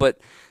so. But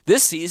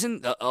this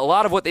season, a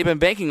lot of what they've been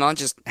banking on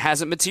just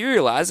hasn't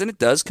materialized, and it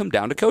does come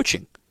down to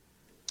coaching.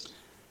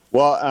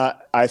 Well,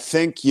 I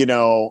think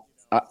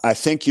I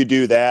think you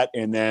do that,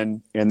 and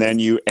then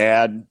you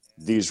add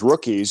these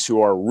rookies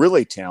who are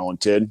really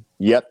talented,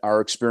 yet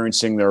are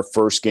experiencing their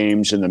first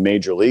games in the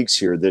major leagues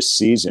here this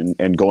season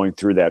and going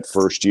through that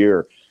first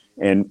year.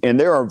 And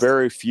there are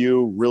very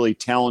few really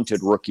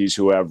talented rookies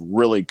who have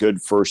really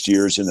good first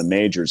years in the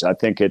majors. I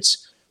think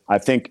it's I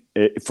think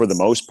for the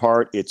most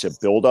part, it's a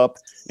buildup.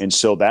 And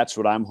so that's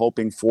what I'm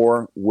hoping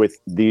for with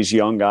these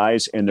young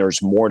guys. And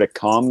there's more to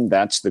come.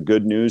 That's the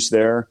good news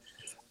there.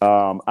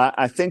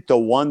 I think the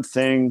one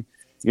thing,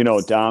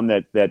 Dom,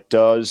 that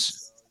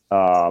does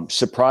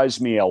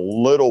surprise me a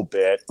little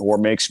bit or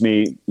makes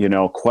me,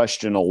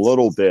 question a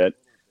little bit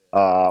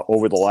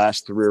over the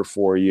last 3 or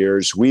 4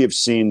 years, we have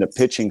seen the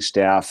pitching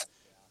staff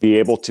be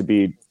able to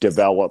be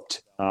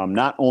developed,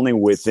 not only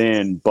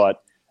within,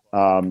 but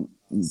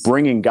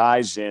bringing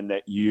guys in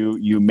that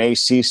you may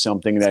see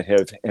something that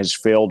has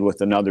failed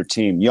with another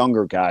team.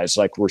 Younger guys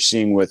like we're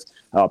seeing with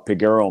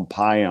Peguero and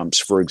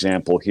Payamps, for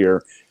example,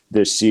 here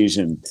this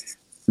season.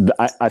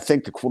 I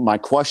think my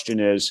question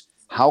is,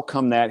 how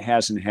come that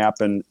hasn't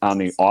happened on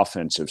the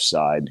offensive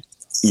side?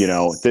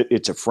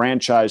 It's a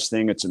franchise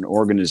thing. It's an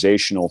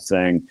organizational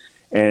thing.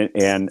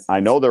 And I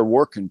know they're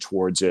working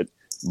towards it,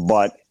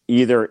 but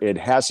either it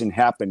hasn't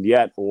happened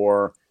yet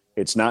or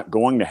it's not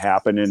going to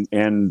happen.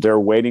 And they're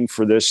waiting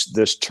for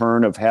this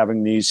turn of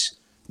having these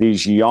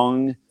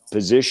young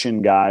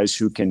position guys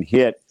who can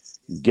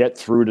get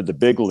through to the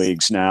big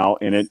leagues now.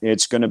 And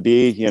it's going to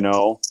be,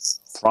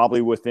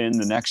 probably within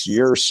the next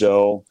year or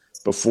so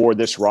before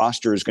this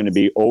roster is going to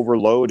be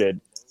overloaded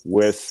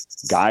with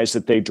guys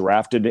that they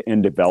drafted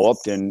and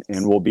developed and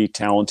will be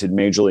talented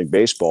Major League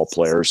Baseball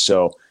players.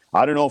 So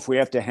I don't know if we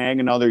have to hang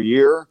another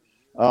year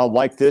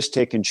like this,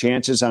 taking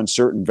chances on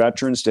certain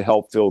veterans to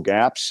help fill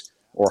gaps,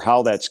 or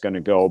how that's going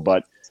to go.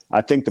 But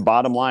I think the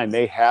bottom line,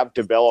 they have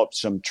developed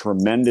some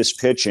tremendous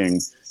pitching,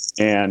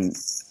 and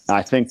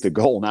I think the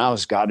goal now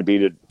has got to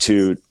be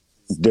to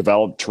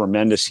develop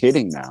tremendous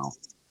hitting now.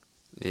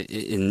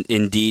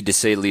 Indeed, to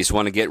say the least.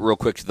 Want to get real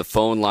quick to the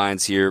phone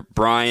lines here.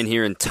 Brian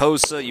here in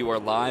Tosa, you are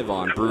live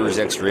on Brewers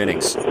Extra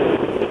Innings.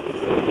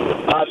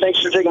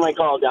 Thanks for taking my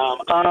call, Dom.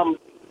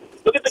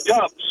 Look at the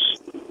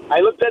Cubs.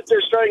 I looked at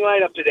their starting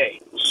lineup today.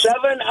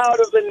 7 out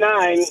of the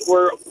 9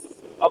 were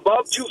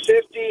above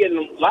 250, and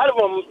a lot of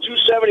them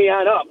 270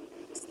 on up.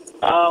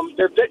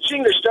 Their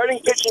starting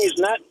pitching is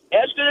not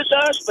as good as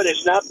us, but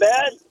it's not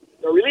bad.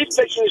 The relief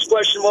pitching is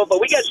questionable,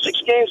 but we got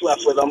 6 games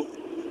left with them.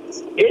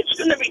 It's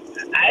going to be,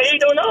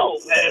 I don't know,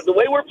 the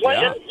way we're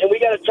playing, and we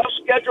got a tough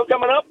schedule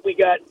coming up. We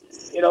got,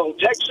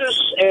 Texas,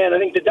 and I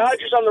think the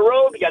Dodgers on the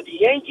road. We got the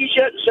Yankees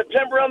yet in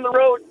September on the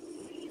road.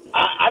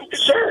 I'm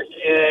concerned,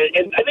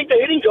 and I think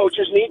the hitting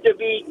coaches need to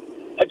be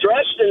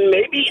addressed, and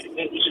maybe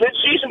it's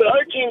mid-season, but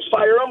other teams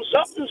fire them.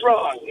 Something's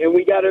wrong, and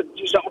we got to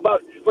do something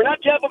about it. We're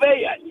not Tampa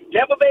Bay yet.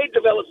 Tampa Bay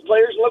develops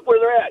players, and look where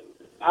they're at.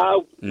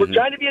 We're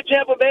trying to be a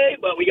Tampa Bay,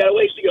 but we got a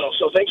ways to go.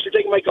 So thanks for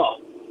taking my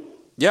call.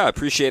 Yeah, I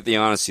appreciate the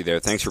honesty there.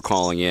 Thanks for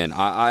calling in.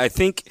 I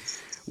think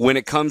when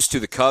it comes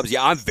to the Cubs,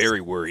 I'm very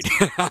worried.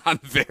 I'm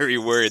very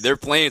worried. They're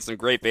playing some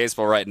great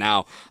baseball right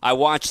now. I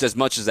watched as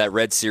much of that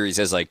Red Series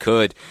as I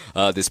could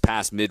this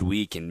past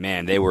midweek, and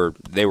man, they were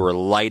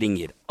lighting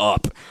it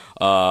up.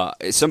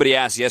 Somebody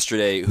asked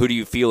yesterday, who do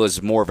you feel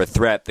is more of a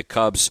threat, the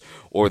Cubs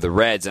or the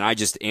Reds? And I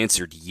just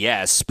answered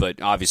yes,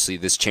 but obviously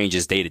this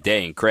changes day to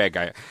day. And Craig,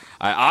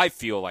 I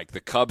feel like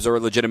the Cubs are a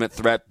legitimate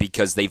threat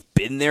because they've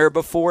been there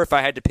before. If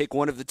I had to pick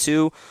one of the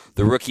two,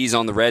 the rookies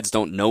on the Reds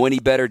don't know any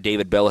better.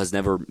 David Bell has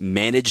never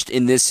managed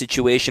in this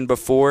situation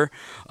before.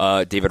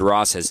 David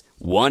Ross has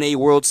won a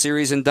World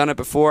Series and done it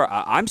before.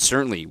 I'm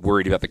certainly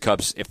worried about the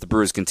Cubs if the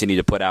Brewers continue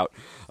to put out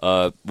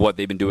what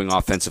they've been doing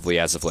offensively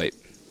as of late.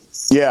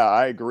 Yeah,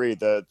 I agree.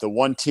 The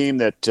one team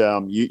that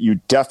you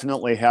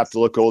definitely have to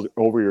look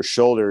over your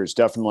shoulder is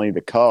definitely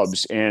the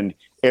Cubs. And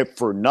if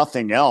for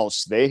nothing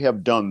else, they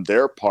have done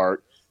their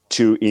part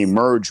to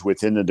emerge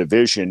within the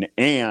division.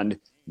 And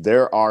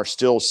there are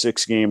still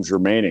 6 games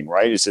remaining,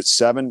 right? Is it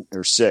 7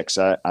 or 6?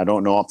 I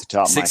don't know off the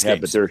top of my head,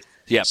 but there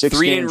are 6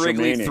 3 games in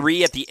Wrigley, remaining.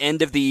 3 at the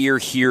end of the year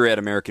here at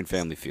American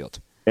Family Field.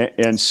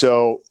 And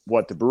so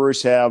the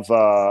Brewers have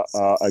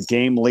a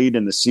game lead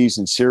in the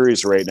season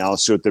series right now.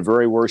 So at the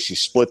very worst, you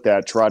split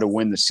that, try to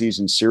win the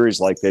season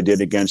series like they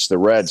did against the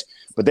Reds.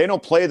 But they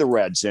don't play the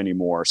Reds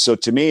anymore. So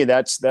to me,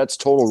 that's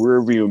total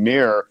rearview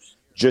mirror.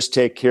 Just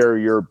take care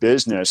of your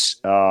business.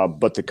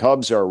 But the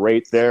Cubs are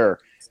right there.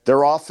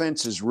 Their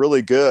offense is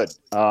really good.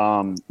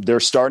 Their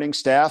starting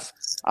staff,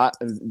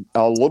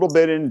 a little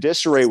bit in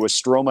disarray with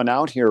Stroman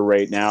out here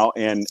right now.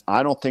 And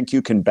I don't think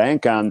you can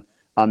bank on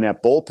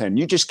that bullpen.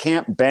 You just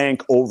can't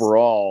bank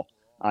overall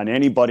on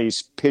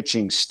anybody's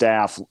pitching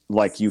staff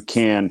like you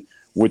can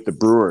with the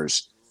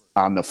Brewers.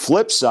 On the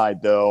flip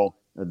side, though,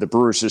 the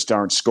Brewers just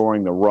aren't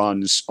scoring the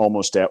runs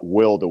almost at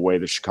will the way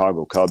the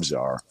Chicago Cubs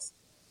are.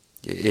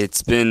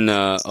 It's been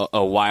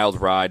a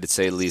wild ride, to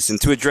say the least. And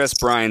to address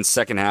Brian's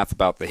second half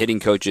about the hitting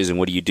coaches and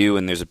what do you do,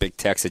 and there's a big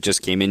text that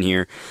just came in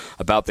here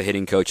about the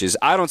hitting coaches,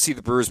 I don't see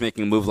the Brewers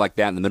making a move like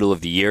that in the middle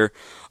of the year.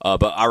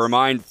 But I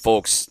remind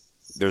folks,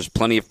 there's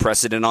plenty of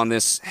precedent on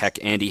this. Heck,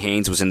 Andy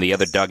Haynes was in the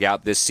other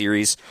dugout this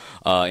series.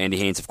 Andy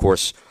Haynes, of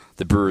course,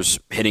 the Brewers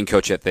hitting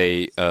coach that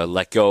they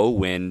let go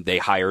when they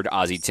hired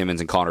Ozzie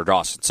Timmons and Connor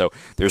Dawson. So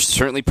there's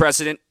certainly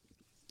precedent.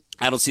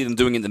 I don't see them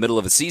doing it in the middle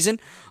of a season.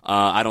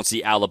 I don't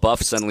see Al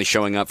LaBeouf suddenly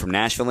showing up from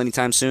Nashville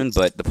anytime soon,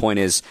 but the point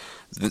is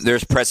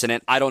there's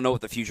precedent. I don't know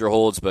what the future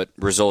holds, but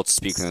results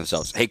speak for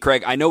themselves. Hey,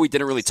 Craig, I know we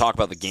didn't really talk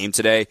about the game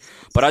today,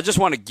 but I just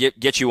want to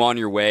get you on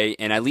your way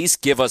and at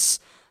least give us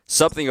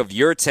something of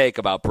your take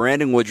about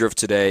Brandon Woodruff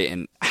today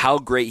and how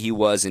great he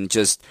was and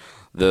just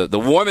the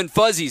warm and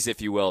fuzzies,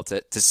 if you will,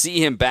 to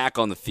see him back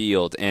on the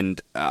field.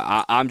 And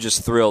I'm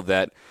just thrilled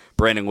that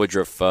Brandon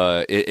Woodruff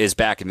is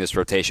back in this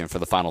rotation for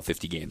the final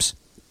 50 games.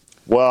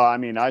 Well, I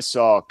mean, I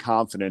saw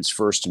confidence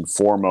first and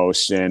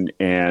foremost and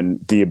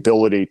the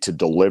ability to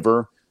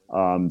deliver,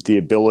 the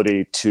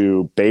ability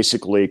to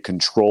basically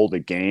control the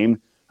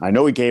game. I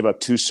know he gave up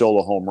 2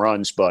 solo home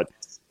runs, but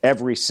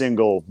every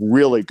single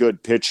really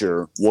good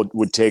pitcher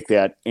would take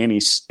that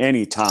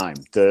any time.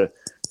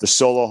 The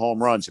solo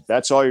home runs, if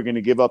that's all you're going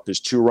to give up is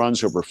 2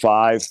 runs over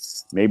 5,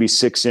 maybe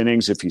 6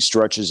 innings if he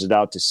stretches it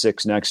out to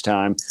 6 next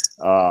time.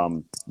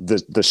 The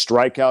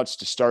strikeouts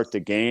to start the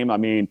game, I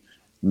mean,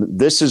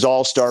 this is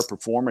all-star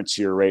performance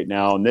here right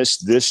now, and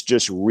this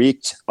just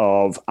reeked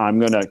of I'm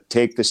going to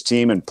take this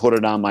team and put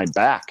it on my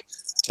back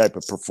type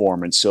of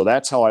performance. So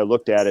that's how I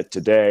looked at it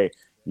today.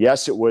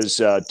 Yes, it was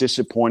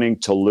disappointing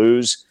to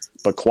lose,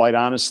 but quite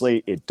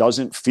honestly, it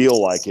doesn't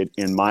feel like it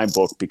in my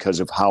book because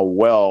of how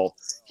well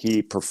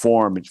he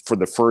performed for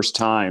the first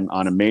time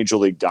on a major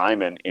league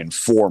diamond in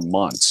 4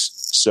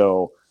 months.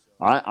 So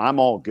I'm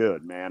all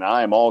good, man.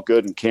 I am all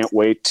good and can't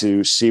wait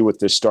to see what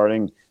this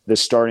starting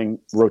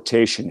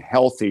rotation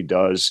healthy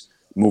does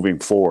moving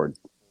forward.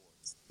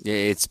 Yeah,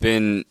 it's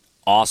been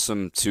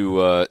awesome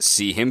to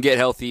see him get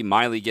healthy,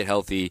 Miley get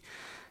healthy.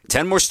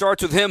 10 more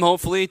starts with him,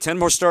 hopefully. 10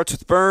 more starts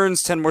with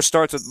Burns, 10 more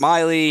starts with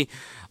Miley.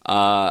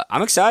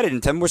 I'm excited,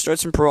 and 10 more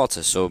starts in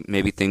Peralta, so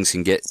maybe things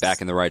can get back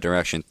in the right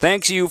direction.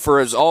 Thanks you for,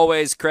 as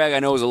always, Craig. I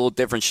know it was a little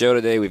different show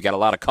today. We've got a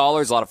lot of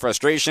callers, a lot of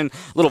frustration,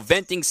 a little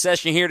venting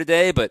session here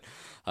today, but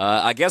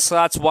I guess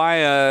that's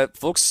why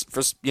folks,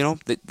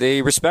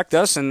 they respect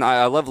us, and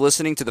I love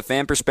listening to the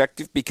fan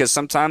perspective because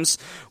sometimes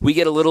we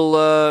get a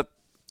little,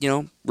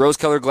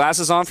 rose-colored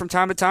glasses on from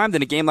time to time.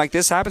 Then a game like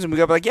this happens, and we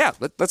go like, yeah,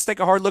 let's take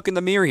a hard look in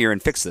the mirror here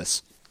and fix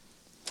this.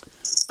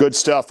 Good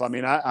stuff. I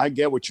mean, I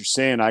get what you're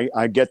saying.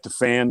 I get the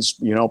fans,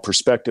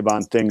 perspective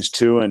on things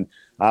too, and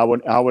I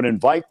would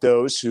invite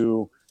those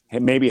who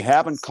maybe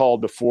haven't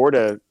called before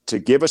to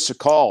give us a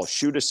call,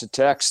 shoot us a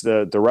text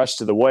the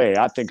rest of the way.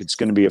 I think it's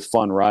going to be a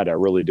fun ride. I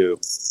really do.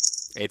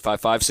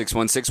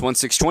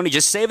 855-616-1620.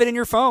 Just save it in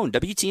your phone.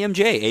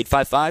 WTMJ,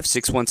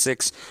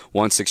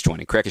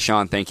 855-616-1620. Craig and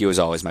Sean, thank you as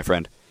always, my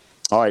friend.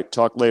 All right.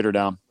 Talk later,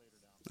 Dom.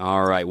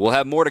 All right. We'll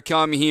have more to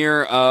come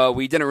here.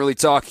 We didn't really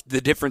talk the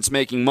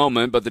difference-making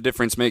moment, but the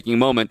difference-making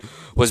moment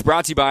was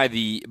brought to you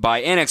by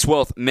Annex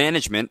Wealth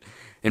Management.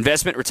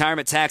 Investment,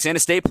 retirement, tax, and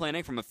estate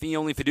planning from a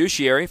fee-only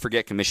fiduciary.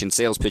 Forget commission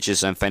sales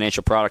pitches and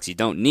financial products you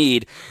don't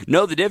need.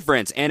 Know the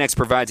difference. Annex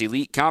provides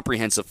elite,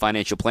 comprehensive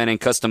financial planning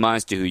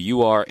customized to who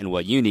you are and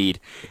what you need.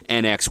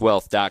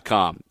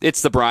 AnnexWealth.com.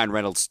 It's the Brian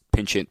Reynolds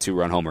pinch-hit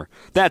two-run homer.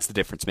 That's the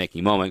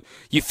difference-making moment.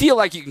 You feel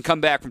like you can come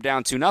back from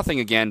down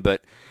 2-0 again,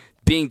 but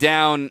being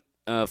down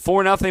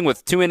 4-0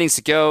 with 2 innings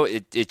to go,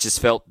 it just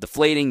felt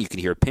deflating. You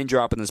could hear a pin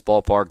drop in this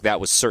ballpark. That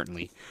was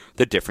certainly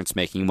the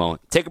difference-making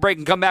moment. Take a break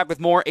and come back with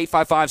more.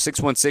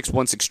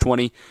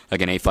 855-616-1620.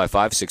 Again,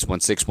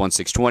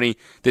 855-616-1620.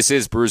 This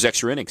is Brewers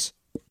Extra Innings.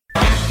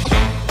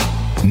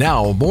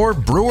 Now, more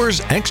Brewers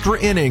Extra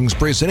Innings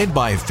presented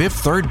by Fifth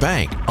Third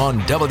Bank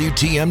on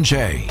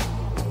WTMJ.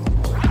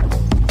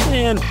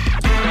 Man,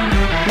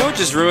 it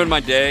just ruined my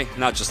day.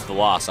 Not just the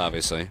loss,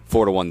 obviously.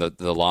 4-1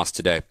 the loss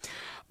today.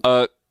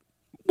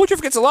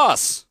 Woodruff gets a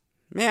loss.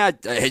 Man,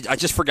 I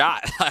just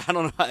forgot. I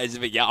don't know.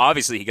 Yeah,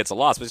 obviously he gets a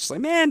loss, but it's just like,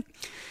 man,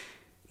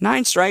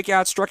 9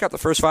 strikeouts, struck out the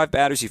first 5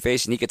 batters he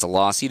faced, and he gets a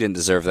loss. He didn't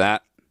deserve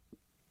that.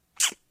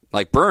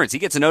 Like Burns, he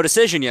gets a no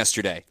decision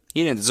yesterday.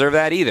 He didn't deserve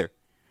that either.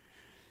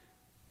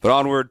 But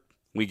onward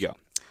we go.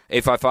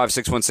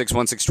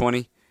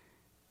 855-616-1620.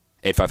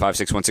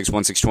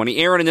 855-616-1620.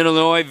 Aaron in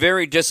Illinois,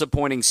 very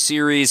disappointing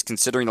series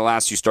considering the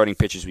last 2 starting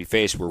pitchers we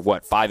faced were,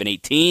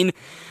 5-18?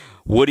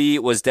 Woody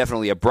was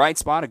definitely a bright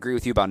spot. Agree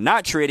with you about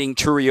not trading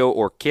Churio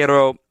or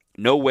Quero.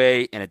 No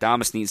way, and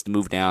Adames needs to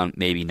move down,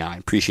 maybe 9.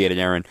 Appreciate it,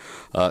 Aaron.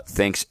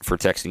 Thanks for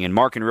texting in.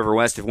 Mark in River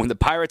West, if when the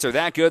Pirates are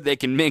that good, they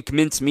can make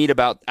mincemeat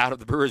out of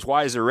the Brewers.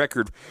 Why is their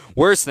record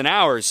worse than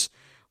ours?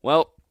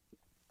 Well,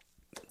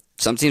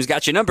 some teams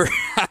got your number.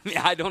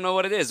 I don't know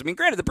what it is. I mean,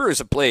 granted, the Brewers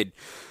have played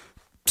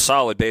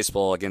solid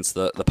baseball against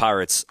the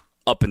Pirates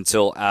up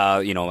until,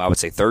 I would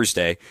say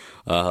Thursday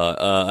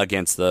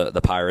against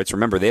the Pirates.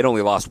 Remember, they'd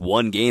only lost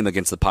 1 game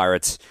against the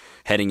Pirates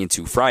heading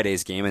into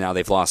Friday's game, and now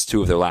they've lost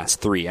 2 of their last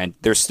 3. And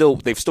they've still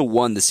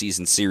won the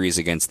season series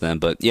against them.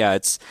 But, yeah,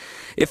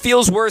 it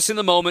feels worse in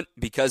the moment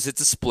because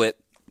it's a split.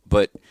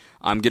 But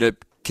I'm going to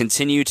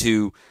continue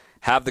to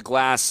have the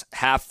glass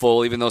half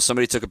full, even though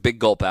somebody took a big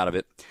gulp out of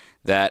it,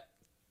 that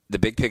the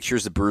big picture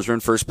is the Brewers are in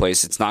first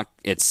place.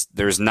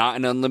 There's not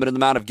an unlimited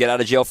amount of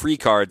get-out-of-jail-free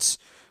cards,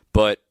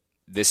 but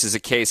this is a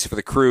case for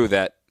the crew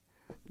that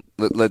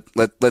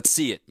let's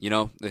see it.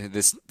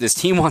 This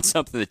team wants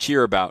something to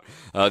cheer about.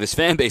 This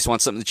fan base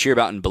wants something to cheer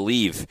about and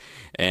believe.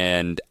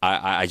 And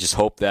I just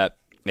hope that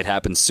it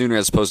happens sooner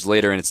as opposed to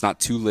later, and it's not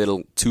too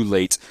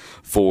late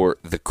for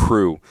the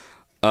Crew.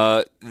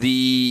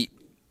 The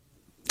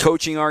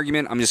coaching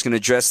argument, I'm just going to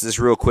address this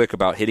real quick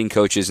about hitting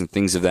coaches and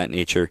things of that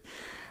nature.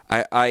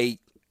 I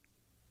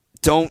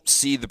don't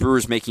see the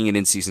Brewers making an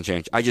in-season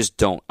change. I just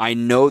don't. I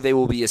know they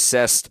will be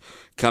assessed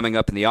coming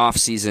up in the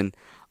offseason.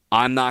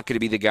 I'm not going to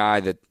be the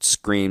guy that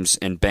screams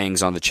and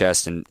bangs on the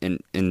chest and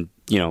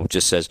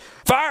just says,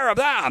 fire up!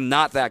 I'm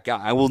not that guy.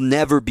 I will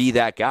never be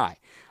that guy.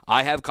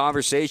 I have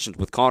conversations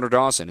with Connor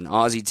Dawson and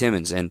Ozzie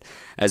Timmons, and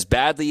as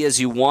badly as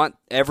you want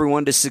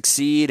everyone to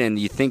succeed and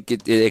you think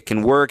it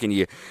can work, and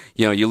you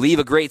leave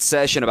a great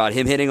session about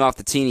him hitting off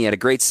the tee, and he had a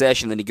great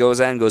session, then he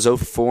goes out and goes 0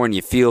 for 4, and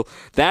you feel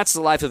that's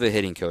the life of a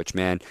hitting coach,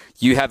 man.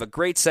 You have a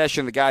great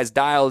session, the guy's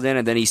dialed in,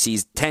 and then he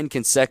sees 10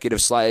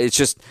 consecutive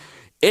slides.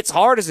 It's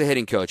hard as a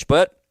hitting coach,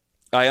 but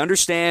I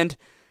understand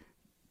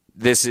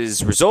this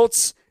is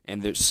results,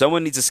 and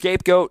someone needs a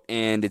scapegoat,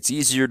 and it's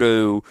easier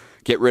to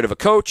get rid of a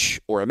coach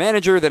or a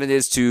manager than it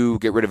is to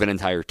get rid of an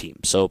entire team.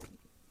 So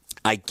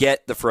I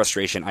get the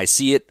frustration. I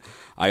see it.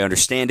 I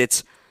understand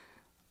it.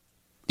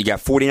 You got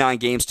 49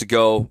 games to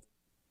go.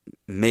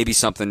 Maybe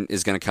something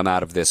is going to come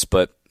out of this,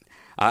 but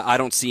I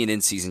don't see an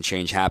in-season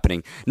change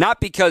happening.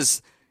 Not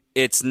because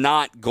it's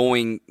not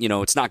going,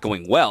 it's not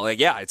going well.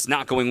 It's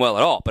not going well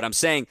at all. But I'm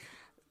saying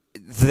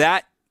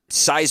that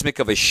seismic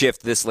of a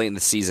shift this late in the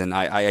season,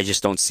 I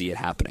just don't see it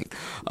happening.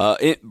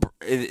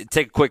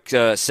 Take a quick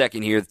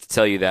second here to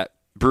tell you that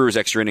Brewers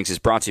Extra Innings is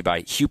brought to you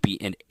by Hupy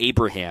and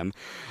Abraham.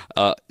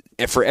 And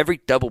for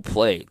every double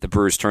play the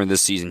Brewers turn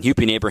this season,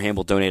 Hupy and Abraham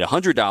will donate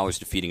 $100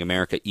 to Feeding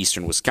America,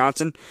 Eastern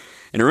Wisconsin.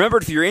 And remember,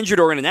 if you're injured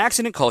or in an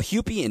accident, call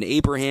Hupy and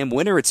Abraham.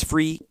 Winner, it's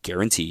free,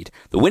 guaranteed.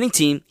 The winning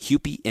team,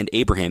 Hupy and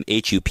Abraham,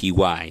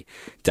 HUPY.com.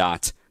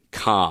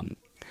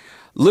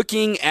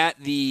 Looking at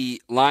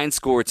the line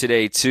score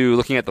today, too,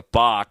 looking at the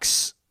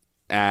box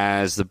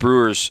as the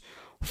Brewers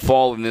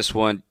fall in this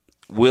one,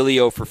 Willie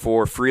 0 for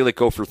 4, Frelick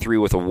 0 for 3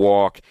 with a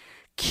walk,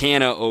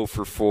 Canna 0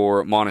 for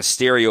 4,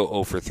 Monasterio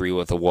 0 for 3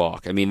 with a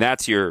walk. I mean,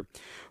 that's your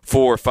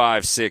 4,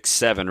 5, 6,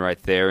 7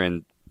 right there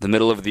in the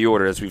middle of the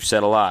order, as we've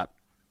said a lot.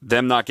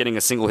 Them not getting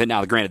a single hit.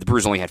 Now, granted, the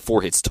Brewers only had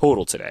 4 hits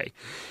total today.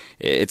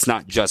 It's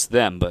not just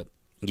them, but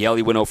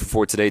Yelly went 0 for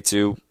 4 today,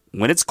 too.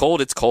 When it's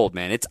cold,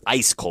 man. It's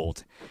ice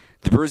cold.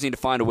 The Brewers need to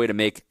find a way to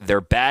make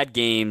their bad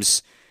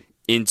games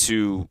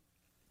into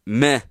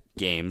meh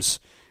games.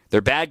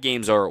 Their bad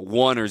games are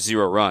 1 or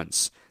 0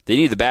 runs. They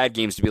need the bad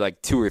games to be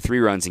like 2 or 3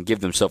 runs and give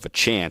themselves a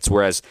chance,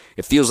 whereas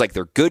it feels like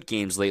their good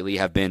games lately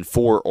have been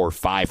 4 or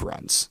 5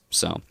 runs.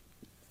 So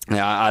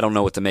I don't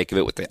know what to make of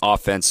it with the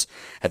offense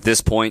at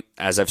this point.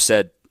 As I've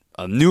said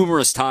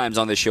numerous times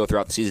on this show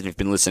throughout the season, if you've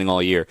been listening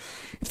all year,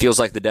 it feels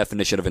like the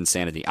definition of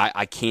insanity.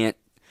 I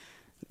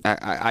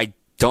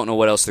don't know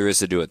what else there is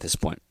to do at this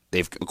point.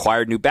 They've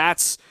acquired new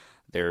bats.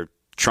 They're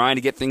trying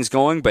to get things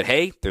going, but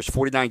hey, there's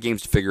 49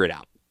 games to figure it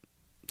out.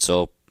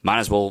 So might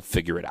as well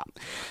figure it out.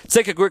 Let's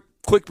take a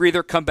quick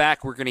breather, come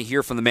back. We're going to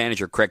hear from the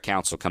manager, Craig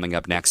Counsell, coming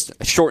up next.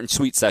 A short and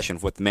sweet session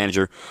with the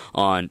manager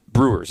on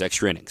Brewers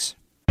Extra Innings.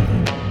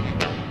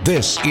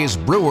 This is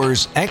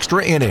Brewers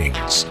Extra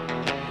Innings.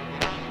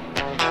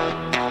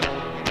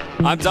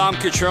 I'm Dom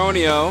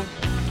Cotroneo.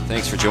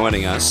 Thanks for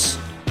joining us.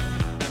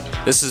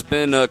 This has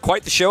been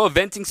quite the show, a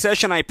venting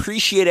session. I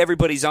appreciate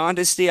everybody's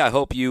honesty. I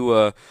hope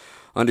you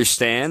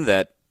understand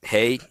that,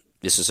 hey,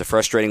 this is a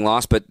frustrating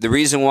loss, but the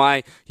reason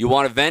why you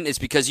want to vent is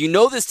because you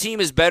know this team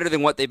is better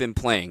than what they've been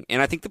playing.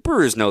 And I think the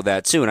Brewers know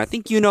that too, and I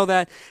think you know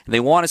that. And they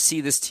want to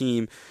see this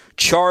team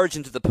charge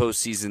into the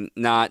postseason,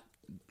 not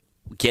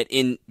get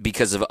in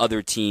because of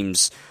other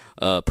teams'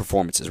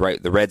 performances,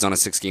 right? The Reds on a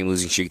 6-game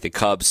losing streak. The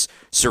Cubs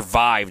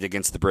survived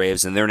against the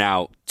Braves, and they're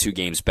now 2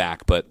 games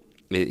back. But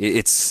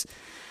it's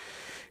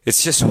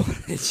just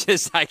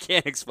I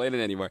can't explain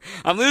it anymore.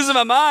 I'm losing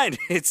my mind.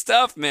 It's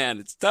tough, man.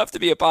 It's tough to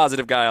be a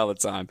positive guy all the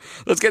time.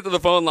 Let's get to the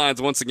phone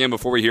lines once again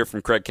before we hear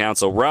from Craig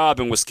Counsell. Rob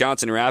in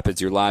Wisconsin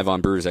Rapids, you're live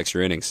on Brewers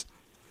Extra Innings.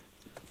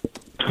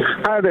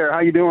 Hi there.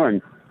 How you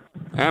doing?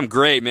 I'm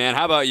great, man.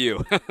 How about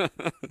you?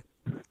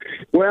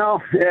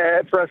 Well,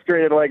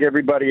 frustrated like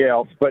everybody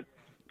else. But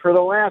for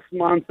the last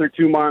month or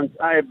 2 months,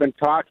 I have been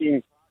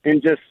talking,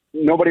 and just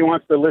nobody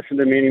wants to listen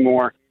to me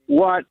anymore.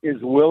 What is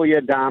Willie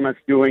Adames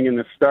doing in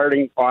the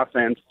starting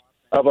offense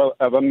of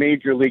a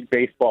Major League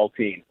Baseball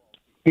team?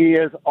 He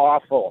is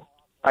awful.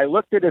 I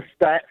looked at his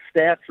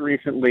stats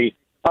recently.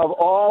 Of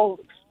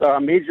all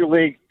Major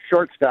League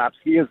shortstops,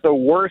 he is the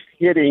worst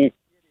hitting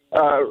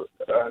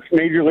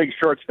Major League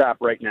shortstop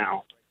right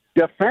now.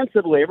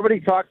 Defensively,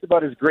 everybody talks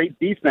about his great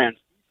defense.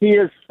 He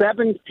is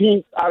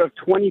 17th out of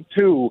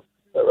 22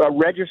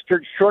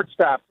 registered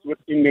shortstops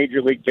in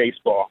Major League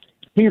Baseball.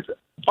 He's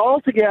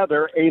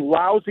altogether a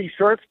lousy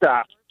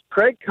shortstop.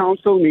 Craig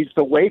Counsell needs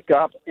to wake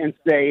up and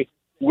say,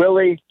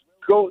 Willie,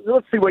 go.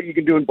 Let's see what you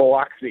can do in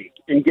Biloxi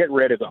and get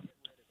rid of him.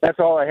 That's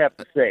all I have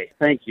to say.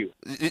 Thank you.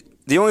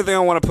 The only thing I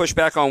want to push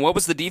back on, what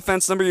was the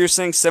defense number you're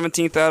saying,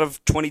 17th out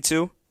of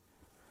 22?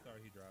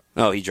 Sorry, he dropped.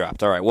 Oh, he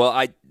dropped. All right. Well,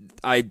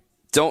 I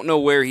don't know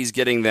where he's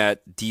getting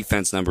that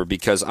defense number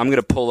because I'm going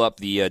to pull up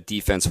the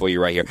defense for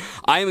you right here.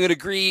 I am going to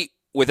agree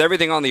with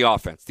everything on the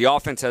offense. The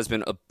offense has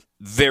been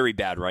very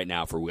bad right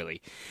now for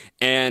Willie.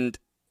 And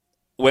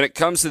when it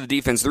comes to the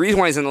defense, the reason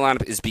why he's in the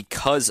lineup is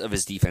because of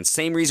his defense.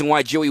 Same reason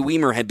why Joey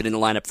Wiemer had been in the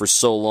lineup for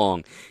so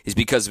long is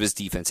because of his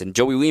defense. And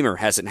Joey Wiemer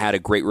hasn't had a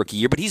great rookie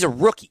year, but he's a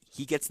rookie.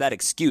 He gets that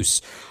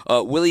excuse.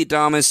 Willie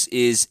Adames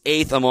is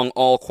 8th among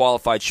all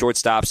qualified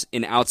shortstops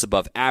in outs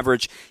above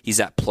average.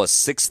 He's at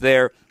 +6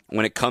 there.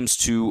 When it comes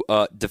to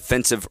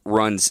defensive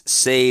runs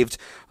saved,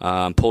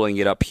 pulling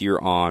it up here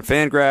on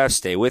Fangraphs.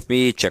 Stay with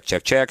me.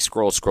 Check.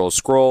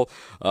 Scroll.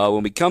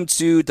 When we come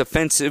to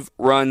defensive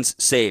runs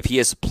saved, he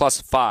is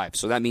 +5.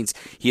 So that means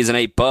he is an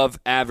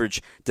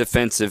above-average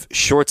defensive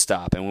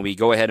shortstop. And when we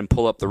go ahead and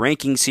pull up the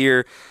rankings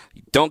here,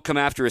 don't come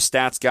after a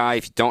stats guy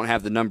if you don't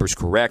have the numbers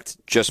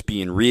correct. Just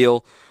being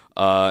real.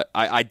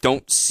 I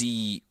don't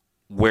see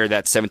where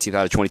that 17th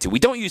out of 22. We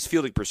don't use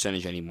fielding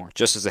percentage anymore,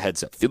 just as a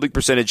heads up. Fielding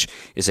percentage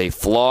is a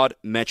flawed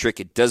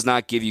metric. It does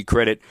not give you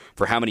credit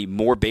for how many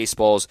more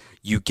baseballs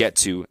you get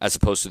to as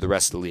opposed to the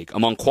rest of the league.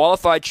 Among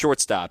qualified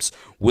shortstops,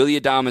 Willie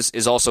Adames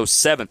is also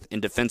 7th in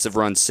defensive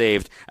runs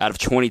saved out of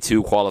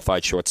 22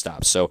 qualified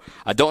shortstops. So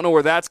I don't know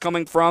where that's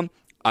coming from.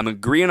 I'm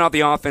agreeing on the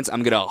offense.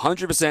 I'm going to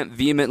 100%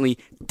 vehemently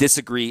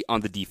disagree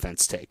on the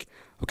defense take.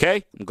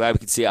 Okay? I'm glad we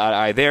could see eye to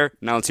eye there.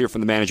 Now let's hear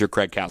from the manager,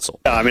 Craig Counsell.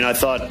 Yeah, I mean, I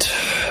thought,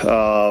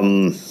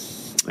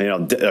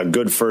 a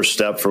good first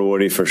step for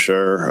Woody for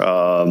sure.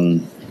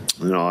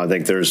 I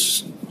think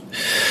there's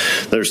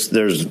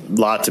a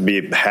lot to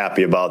be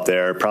happy about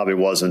there. It probably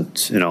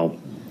wasn't,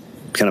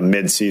 kind of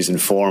mid-season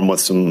form with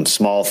some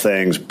small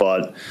things,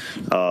 but,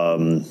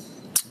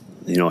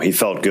 he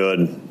felt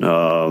good,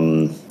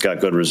 got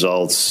good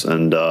results,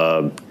 and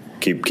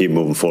keep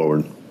moving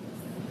forward.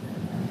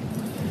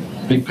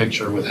 Big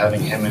picture with having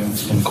him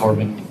and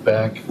Corbin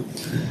back,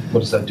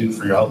 what does that do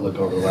for your outlook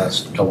over the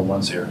last couple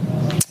months here?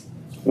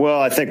 Well,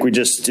 I think we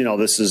just,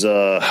 this is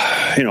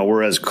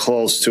we're as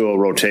close to a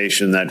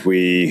rotation that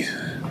we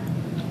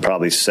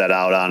probably set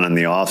out on in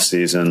the off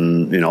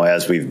season,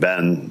 as we've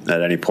been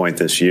at any point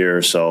this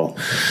year. So,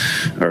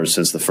 or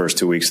since the first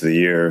 2 weeks of the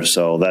year.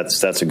 So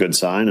that's a good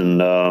sign. And,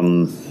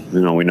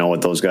 we know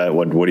what those guys,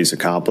 what Woody's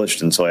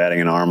accomplished. And so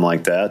adding an arm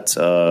like that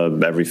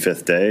every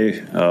fifth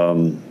day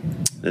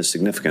is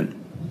significant.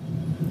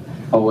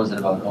 What was it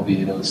about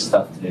Oviedo's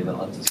stuff today that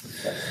led to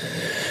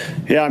success?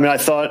 Yeah, I mean, I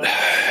thought,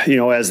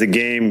 as the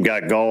game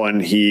got going,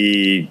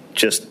 he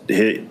just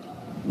hit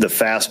the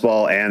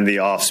fastball and the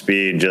off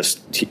speed.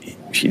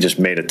 He just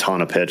made a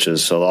ton of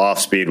pitches. So the off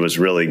speed was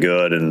really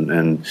good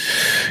and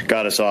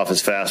got us off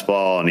his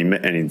fastball.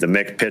 And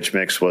the pitch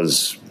mix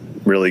was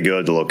really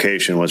good. The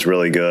location was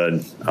really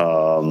good.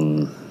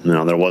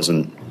 There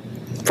wasn't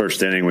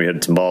first inning. We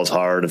hit some balls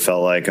hard. It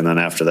felt like, and then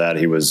after that,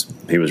 he was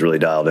really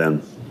dialed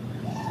in.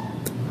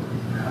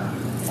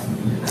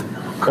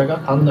 Craig,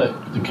 on the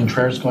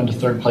Contreras going to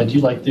third play, do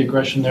you like the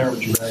aggression there?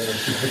 Would you rather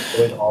the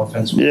way the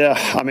offense? Yeah,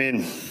 I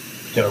mean,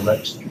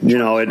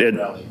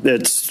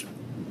 it's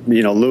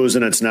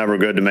losing. It's never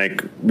good to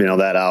make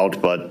that out,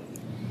 but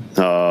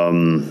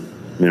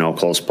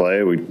close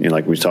play. We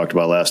like we talked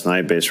about last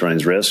night, base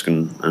running's risk,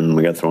 and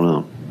we got thrown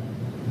out.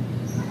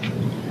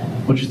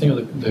 What do you think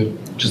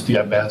of just the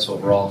at bats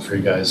overall for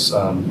you guys,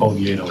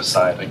 Oviedo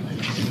aside?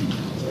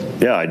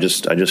 Yeah, I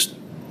just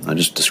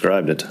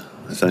described it.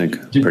 I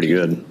think pretty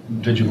good.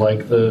 Did you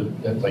like the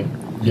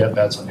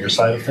at-bats on your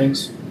side of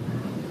things?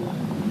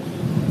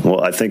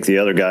 Well, I think the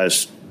other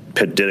guys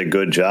did a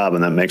good job,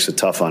 and that makes it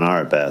tough on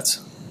our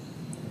at-bats.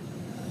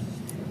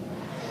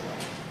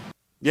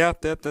 Yeah,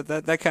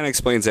 that kind of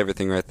explains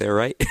everything right there,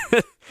 right?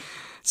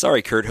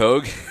 Sorry, Kurt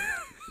Hogue.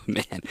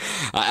 Man,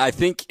 I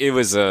think it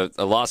was a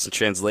lost in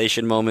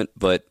translation moment,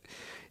 but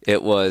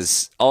it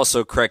was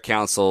also Craig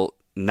Counsell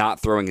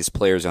not throwing his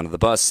players under the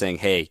bus, saying,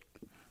 hey,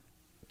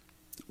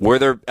 were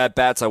there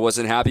at-bats I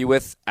wasn't happy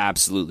with?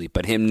 Absolutely.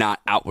 But him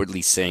not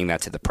outwardly saying that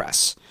to the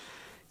press.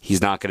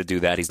 He's not going to do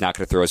that. He's not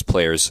going to throw his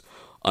players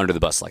under the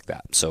bus like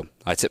that. So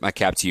I tip my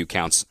cap to you,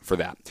 Counts, for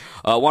that.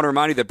 I want to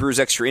remind you that Brewers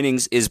Extra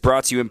Innings is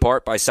brought to you in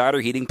part by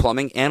Cider Heating,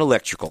 Plumbing, and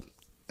Electrical.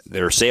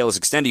 Their sale is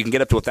extended. You can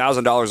get up to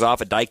 $1,000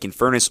 off a Daikin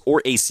furnace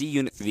or AC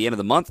unit through the end of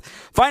the month.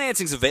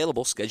 Financing is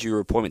available. Schedule your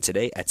appointment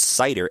today at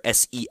Cider,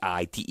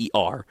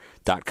 SEIDER.com.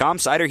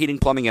 Cider Heating,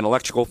 Plumbing, and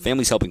Electrical.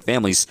 Families helping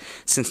families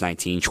since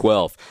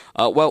 1912.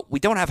 Well, we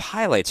don't have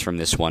highlights from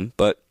this one,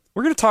 but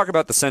we're going to talk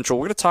about the Central.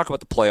 We're going to talk about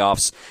the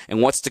playoffs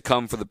and what's to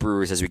come for the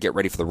Brewers as we get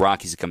ready for the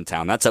Rockies to come to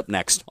town. That's up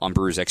next on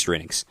Brewers Extra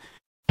Innings.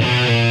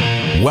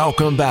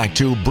 Welcome back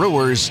to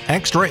Brewers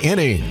Extra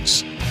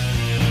Innings.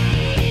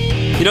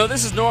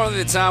 This is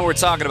normally the time we're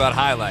talking about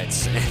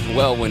highlights. And,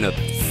 well, when a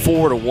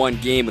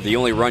 4-1 game, but the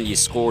only run you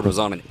scored was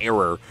on an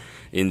error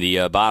in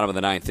the bottom of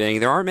the ninth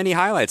inning, there aren't many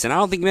highlights, and I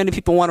don't think many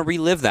people want to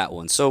relive that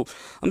one. So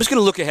I'm just going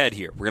to look ahead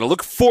here. We're going to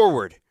look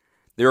forward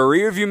There are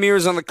rear view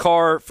mirrors on the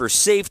car for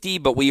safety,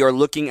 but we are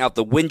looking out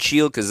the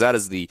windshield because that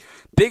is the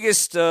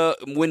biggest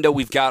window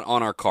we've got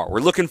on our car. We're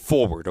looking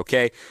forward,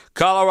 okay?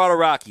 Colorado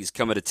Rockies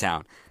coming to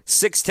town.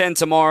 6:10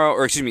 tomorrow,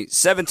 or excuse me,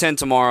 7:10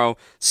 tomorrow,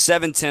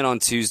 7:10 on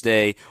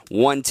Tuesday,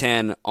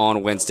 1:10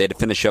 on Wednesday to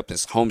finish up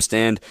this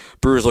homestand.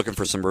 Brewers looking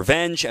for some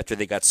revenge after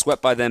they got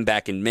swept by them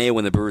back in May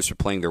when the Brewers were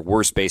playing their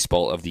worst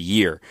baseball of the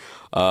year.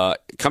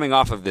 Coming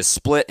off of this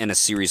split and a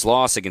series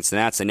loss against the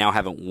Nats, they now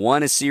haven't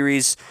won a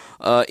series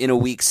in a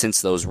week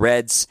since those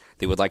Reds.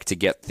 They would like to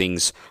get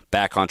things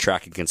back on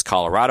track against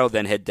Colorado,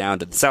 then head down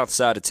to the south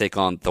side to take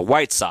on the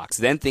White Sox.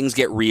 Then things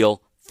get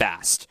real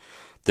fast.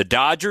 The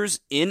Dodgers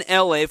in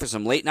L.A. for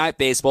some late-night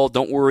baseball.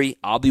 Don't worry,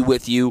 I'll be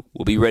with you.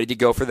 We'll be ready to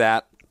go for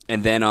that.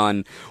 And then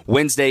on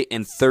Wednesday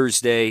and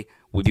Thursday,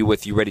 we'll be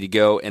with you ready to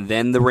go. And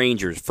then the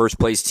Rangers,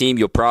 first-place team.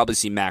 You'll probably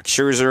see Max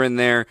Scherzer in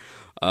there.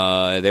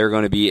 They're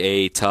going to be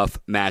a tough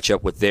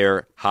matchup with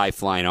their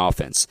high-flying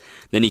offense.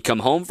 Then you come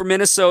home from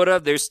Minnesota.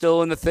 They're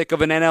still in the thick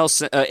of an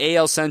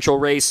AL Central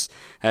race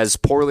as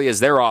poorly as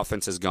their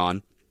offense has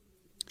gone.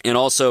 And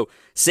also,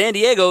 San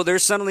Diego, they're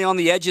suddenly on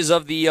the edges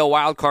of the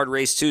wild card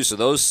race, too. So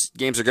those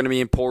games are going to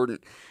be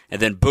important. And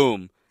then,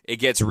 boom, it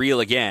gets real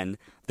again.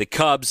 The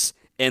Cubs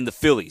and the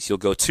Phillies. You'll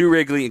go to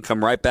Wrigley and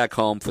come right back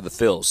home for the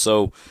Phils.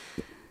 So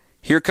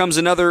here comes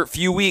another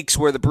few weeks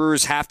where the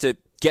Brewers have to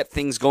get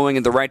things going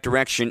in the right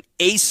direction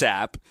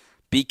ASAP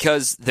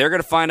because they're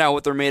going to find out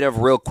what they're made of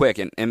real quick.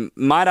 And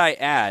might I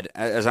add,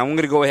 as I'm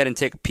going to go ahead and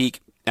take a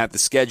peek at the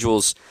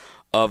schedules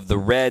of the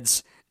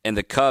Reds and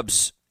the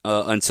Cubs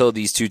until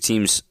these two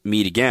teams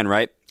meet again,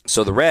 right?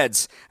 So the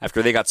Reds,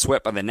 after they got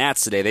swept by the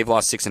Nats today, they've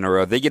lost 6 in a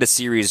row. They get a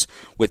series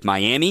with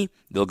Miami.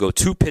 They'll go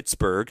to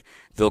Pittsburgh.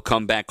 They'll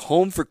come back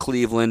home for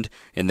Cleveland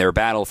in their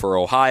battle for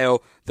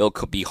Ohio. They'll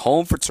be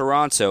home for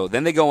Toronto.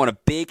 Then they go on a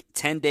big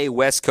 10-day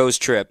West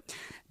Coast trip.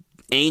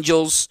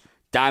 Angels,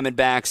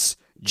 Diamondbacks,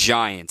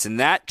 Giants. And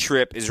that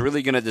trip is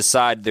really going to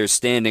decide their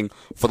standing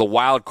for the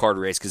wild card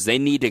race because they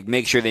need to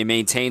make sure they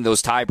maintain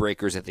those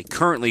tiebreakers that they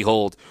currently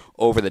hold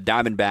over the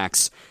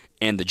Diamondbacks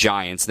and the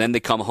Giants. Then they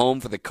come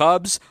home for the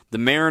Cubs, the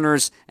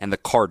Mariners, and the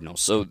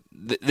Cardinals. So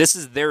this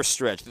is their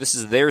stretch. This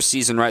is their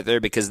season right there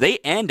because they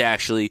end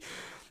actually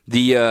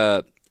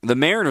the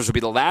Mariners will be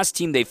the last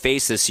team they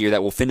face this year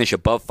that will finish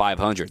above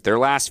 500. Their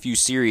last few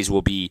series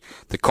will be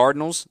the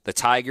Cardinals, the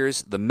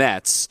Tigers, the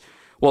Mets.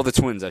 Well, the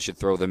Twins, I should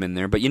throw them in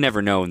there, but you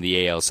never know in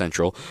the AL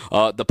Central.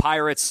 The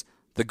Pirates,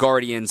 the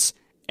Guardians,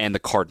 and the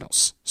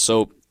Cardinals.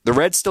 So the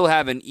Reds still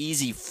have an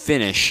easy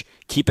finish.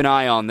 Keep an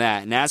eye on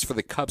that. And as for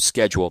the Cubs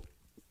schedule,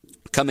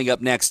 coming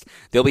up next,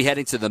 they'll be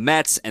heading to the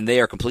Mets, and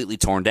they are completely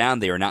torn down.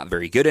 They are not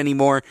very good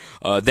anymore.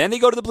 Then they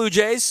go to the Blue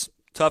Jays.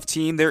 Tough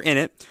team. They're in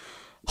it.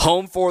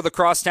 Home for the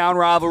crosstown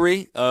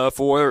rivalry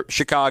for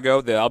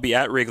Chicago. They'll be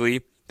at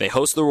Wrigley. They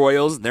host the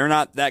Royals. They're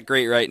not that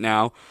great right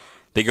now.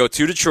 They go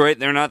to Detroit.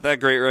 They're not that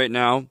great right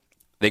now.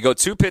 They go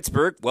to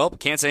Pittsburgh. Well,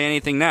 can't say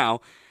anything now.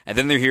 And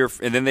then they're here,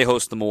 and then they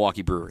host the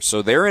Milwaukee Brewers.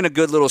 So they're in a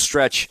good little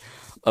stretch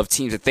of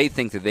teams that they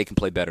think that they can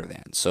play better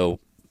than. So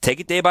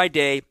take it day by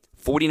day.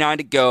 49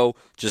 to go.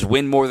 Just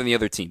win more than the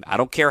other team. I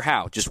don't care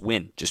how. Just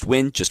win. Just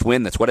win. Just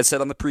win. That's what I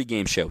said on the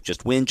pregame show.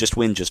 Just win. Just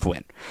win. Just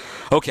win.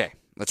 Okay.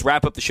 Let's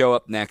wrap up the show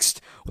up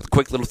next with a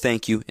quick little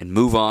thank you and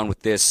move on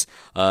with this.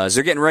 As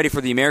they're getting ready for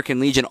the American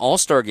Legion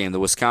All-Star Game, the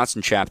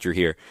Wisconsin chapter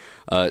here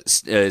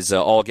is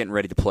all getting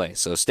ready to play.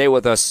 So stay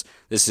with us.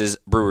 This is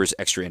Brewers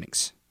Extra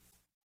Innings.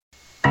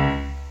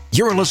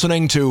 You're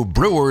listening to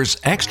Brewers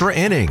Extra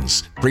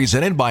Innings,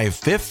 presented by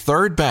Fifth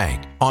Third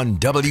Bank on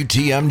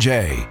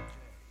WTMJ.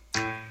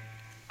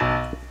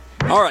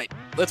 All right,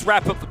 let's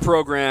wrap up the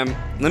program.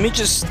 Let me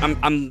just,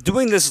 I'm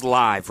doing this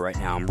live right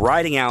now. I'm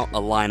writing out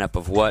a lineup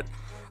of what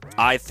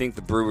I think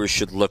the Brewers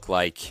should look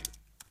like,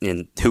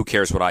 and who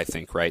cares what I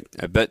think, right?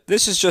 But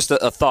this is just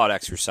a thought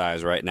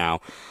exercise right now.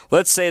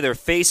 Let's say they're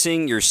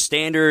facing your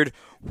standard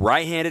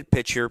right-handed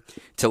pitcher.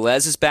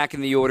 Tellez is back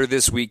in the order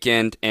this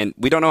weekend, and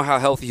we don't know how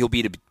healthy he'll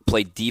be to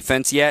play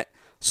defense yet.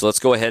 So let's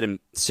go ahead and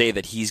say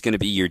that he's going to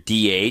be your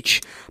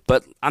DH.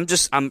 But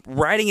I'm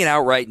writing it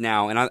out right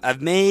now, and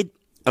I've made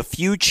a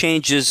few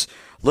changes,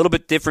 a little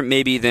bit different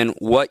maybe than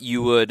what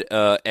you would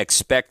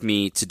expect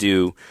me to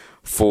do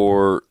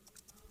for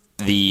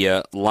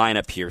the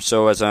lineup here.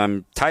 So as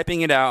I'm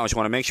typing it out, I just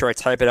want to make sure I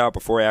type it out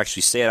before I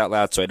actually say it out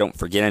loud so I don't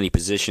forget any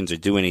positions or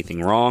do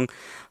anything wrong.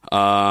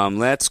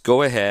 Let's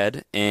go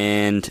ahead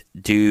and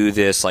do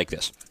this like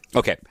this.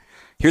 Okay,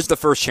 here's the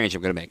first change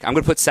I'm going to make. I'm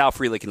going to put Sal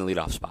Frelick in the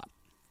leadoff spot.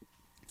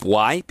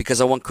 Why? Because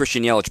I want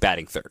Christian Yelich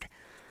batting third.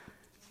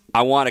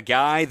 I want a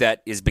guy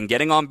that has been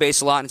getting on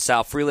base a lot in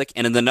Sal Frelick,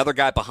 and then another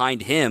guy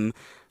behind him,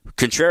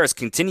 Contreras,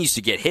 continues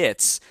to get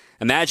hits.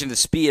 Imagine the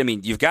speed. I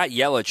mean, you've got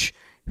Yelich.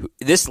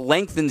 This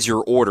lengthens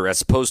your order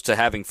as opposed to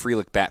having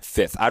Frelick bat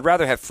fifth. I'd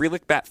rather have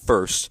Frelick bat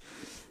first,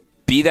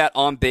 be that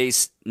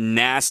on-base,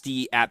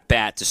 nasty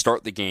at-bat to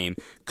start the game.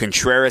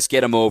 Contreras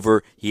get him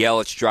over,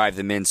 Yelich drive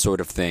them in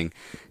sort of thing.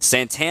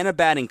 Santana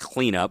batting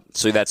cleanup,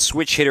 so that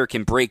switch hitter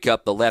can break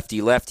up the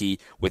lefty-lefty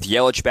with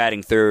Yelich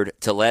batting third,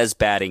 Tellez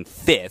batting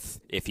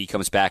fifth if he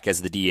comes back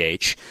as the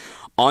DH.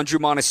 Andrew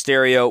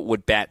Monasterio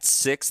would bat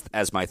 6th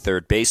as my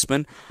third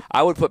baseman.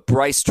 I would put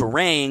Bryce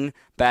Terang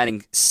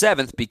batting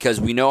 7th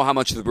because we know how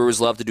much the Brewers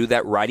love to do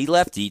that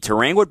righty-lefty.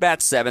 Terang would bat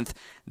 7th.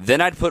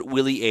 Then I'd put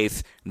Willie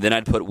 8th. Then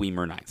I'd put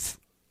Weimer 9th.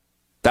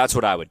 That's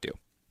what I would do.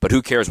 But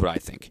who cares what I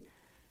think?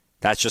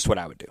 That's just what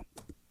I would do.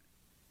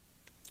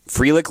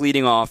 Frelick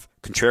leading off,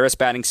 Contreras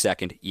batting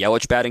 2nd,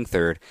 Yelich batting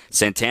 3rd,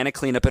 Santana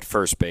cleanup at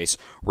first base,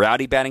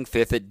 Rowdy batting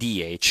 5th at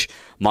DH,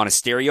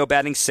 Monasterio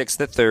batting 6th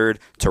at 3rd,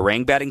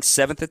 Terang batting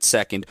 7th at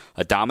 2nd,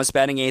 Adames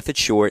batting 8th at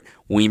short,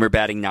 Weimer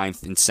batting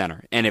 9th in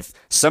center. And if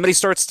somebody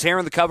starts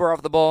tearing the cover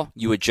off the ball,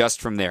 you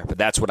adjust from there. But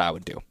that's what I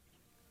would do.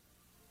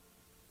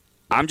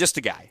 I'm just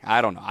a guy.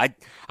 I don't know. I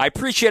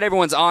appreciate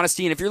everyone's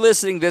honesty, and if you're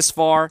listening this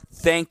far,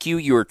 thank you.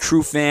 You're a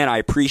true fan. I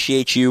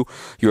appreciate you.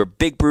 You're a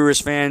big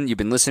Brewers fan. You've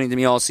been listening to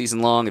me all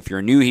season long. If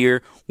you're new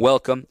here,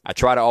 welcome. I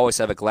try to always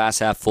have a glass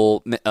half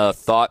full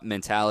thought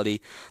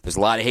mentality. There's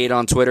a lot of hate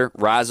on Twitter.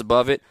 Rise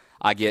above it.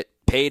 I get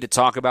paid to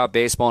talk about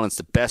baseball, and it's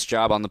the best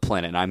job on the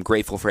planet, and I'm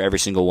grateful for every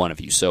single one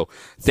of you. So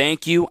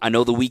thank you. I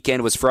know the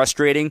weekend was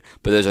frustrating,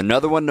 but there's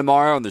another one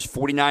tomorrow, and there's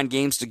 49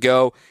 games to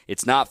go.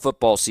 It's not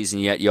football season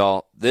yet,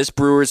 y'all. This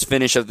Brewers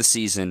finish of the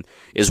season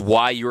is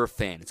why you're a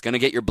fan. It's going to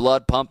get your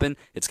blood pumping.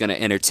 It's going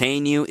to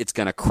entertain you. It's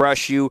going to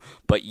crush you,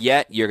 but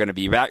yet you're going to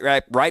be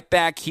right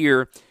back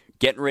here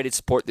getting ready to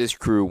support this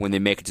crew when they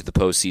make it to the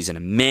postseason.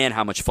 And man,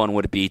 how much fun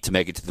would it be to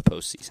make it to the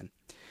postseason.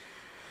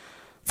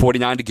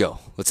 49 to go.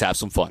 Let's have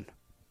some fun.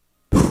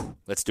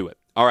 Let's do it.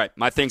 All right.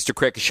 My thanks to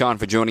Craig Kashan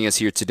for joining us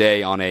here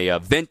today on a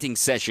venting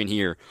session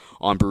here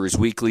on Brewers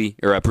Weekly,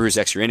 or Brewers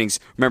Extra Innings.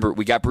 Remember,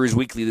 we got Brewers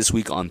Weekly this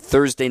week on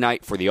Thursday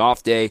night for the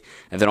off day.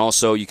 And then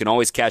also, you can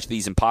always catch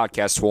these in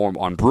podcast form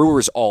on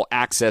Brewers All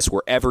Access,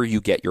 wherever you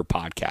get your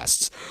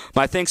podcasts.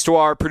 My thanks to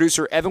our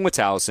producer, Evan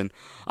Wittallison.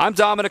 I'm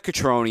Dominic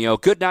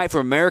Cotroneo. Good night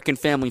from American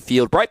Family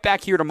Field. Right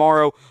back here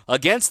tomorrow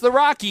against the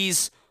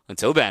Rockies.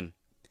 Until then,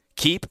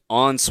 keep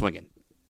on swinging.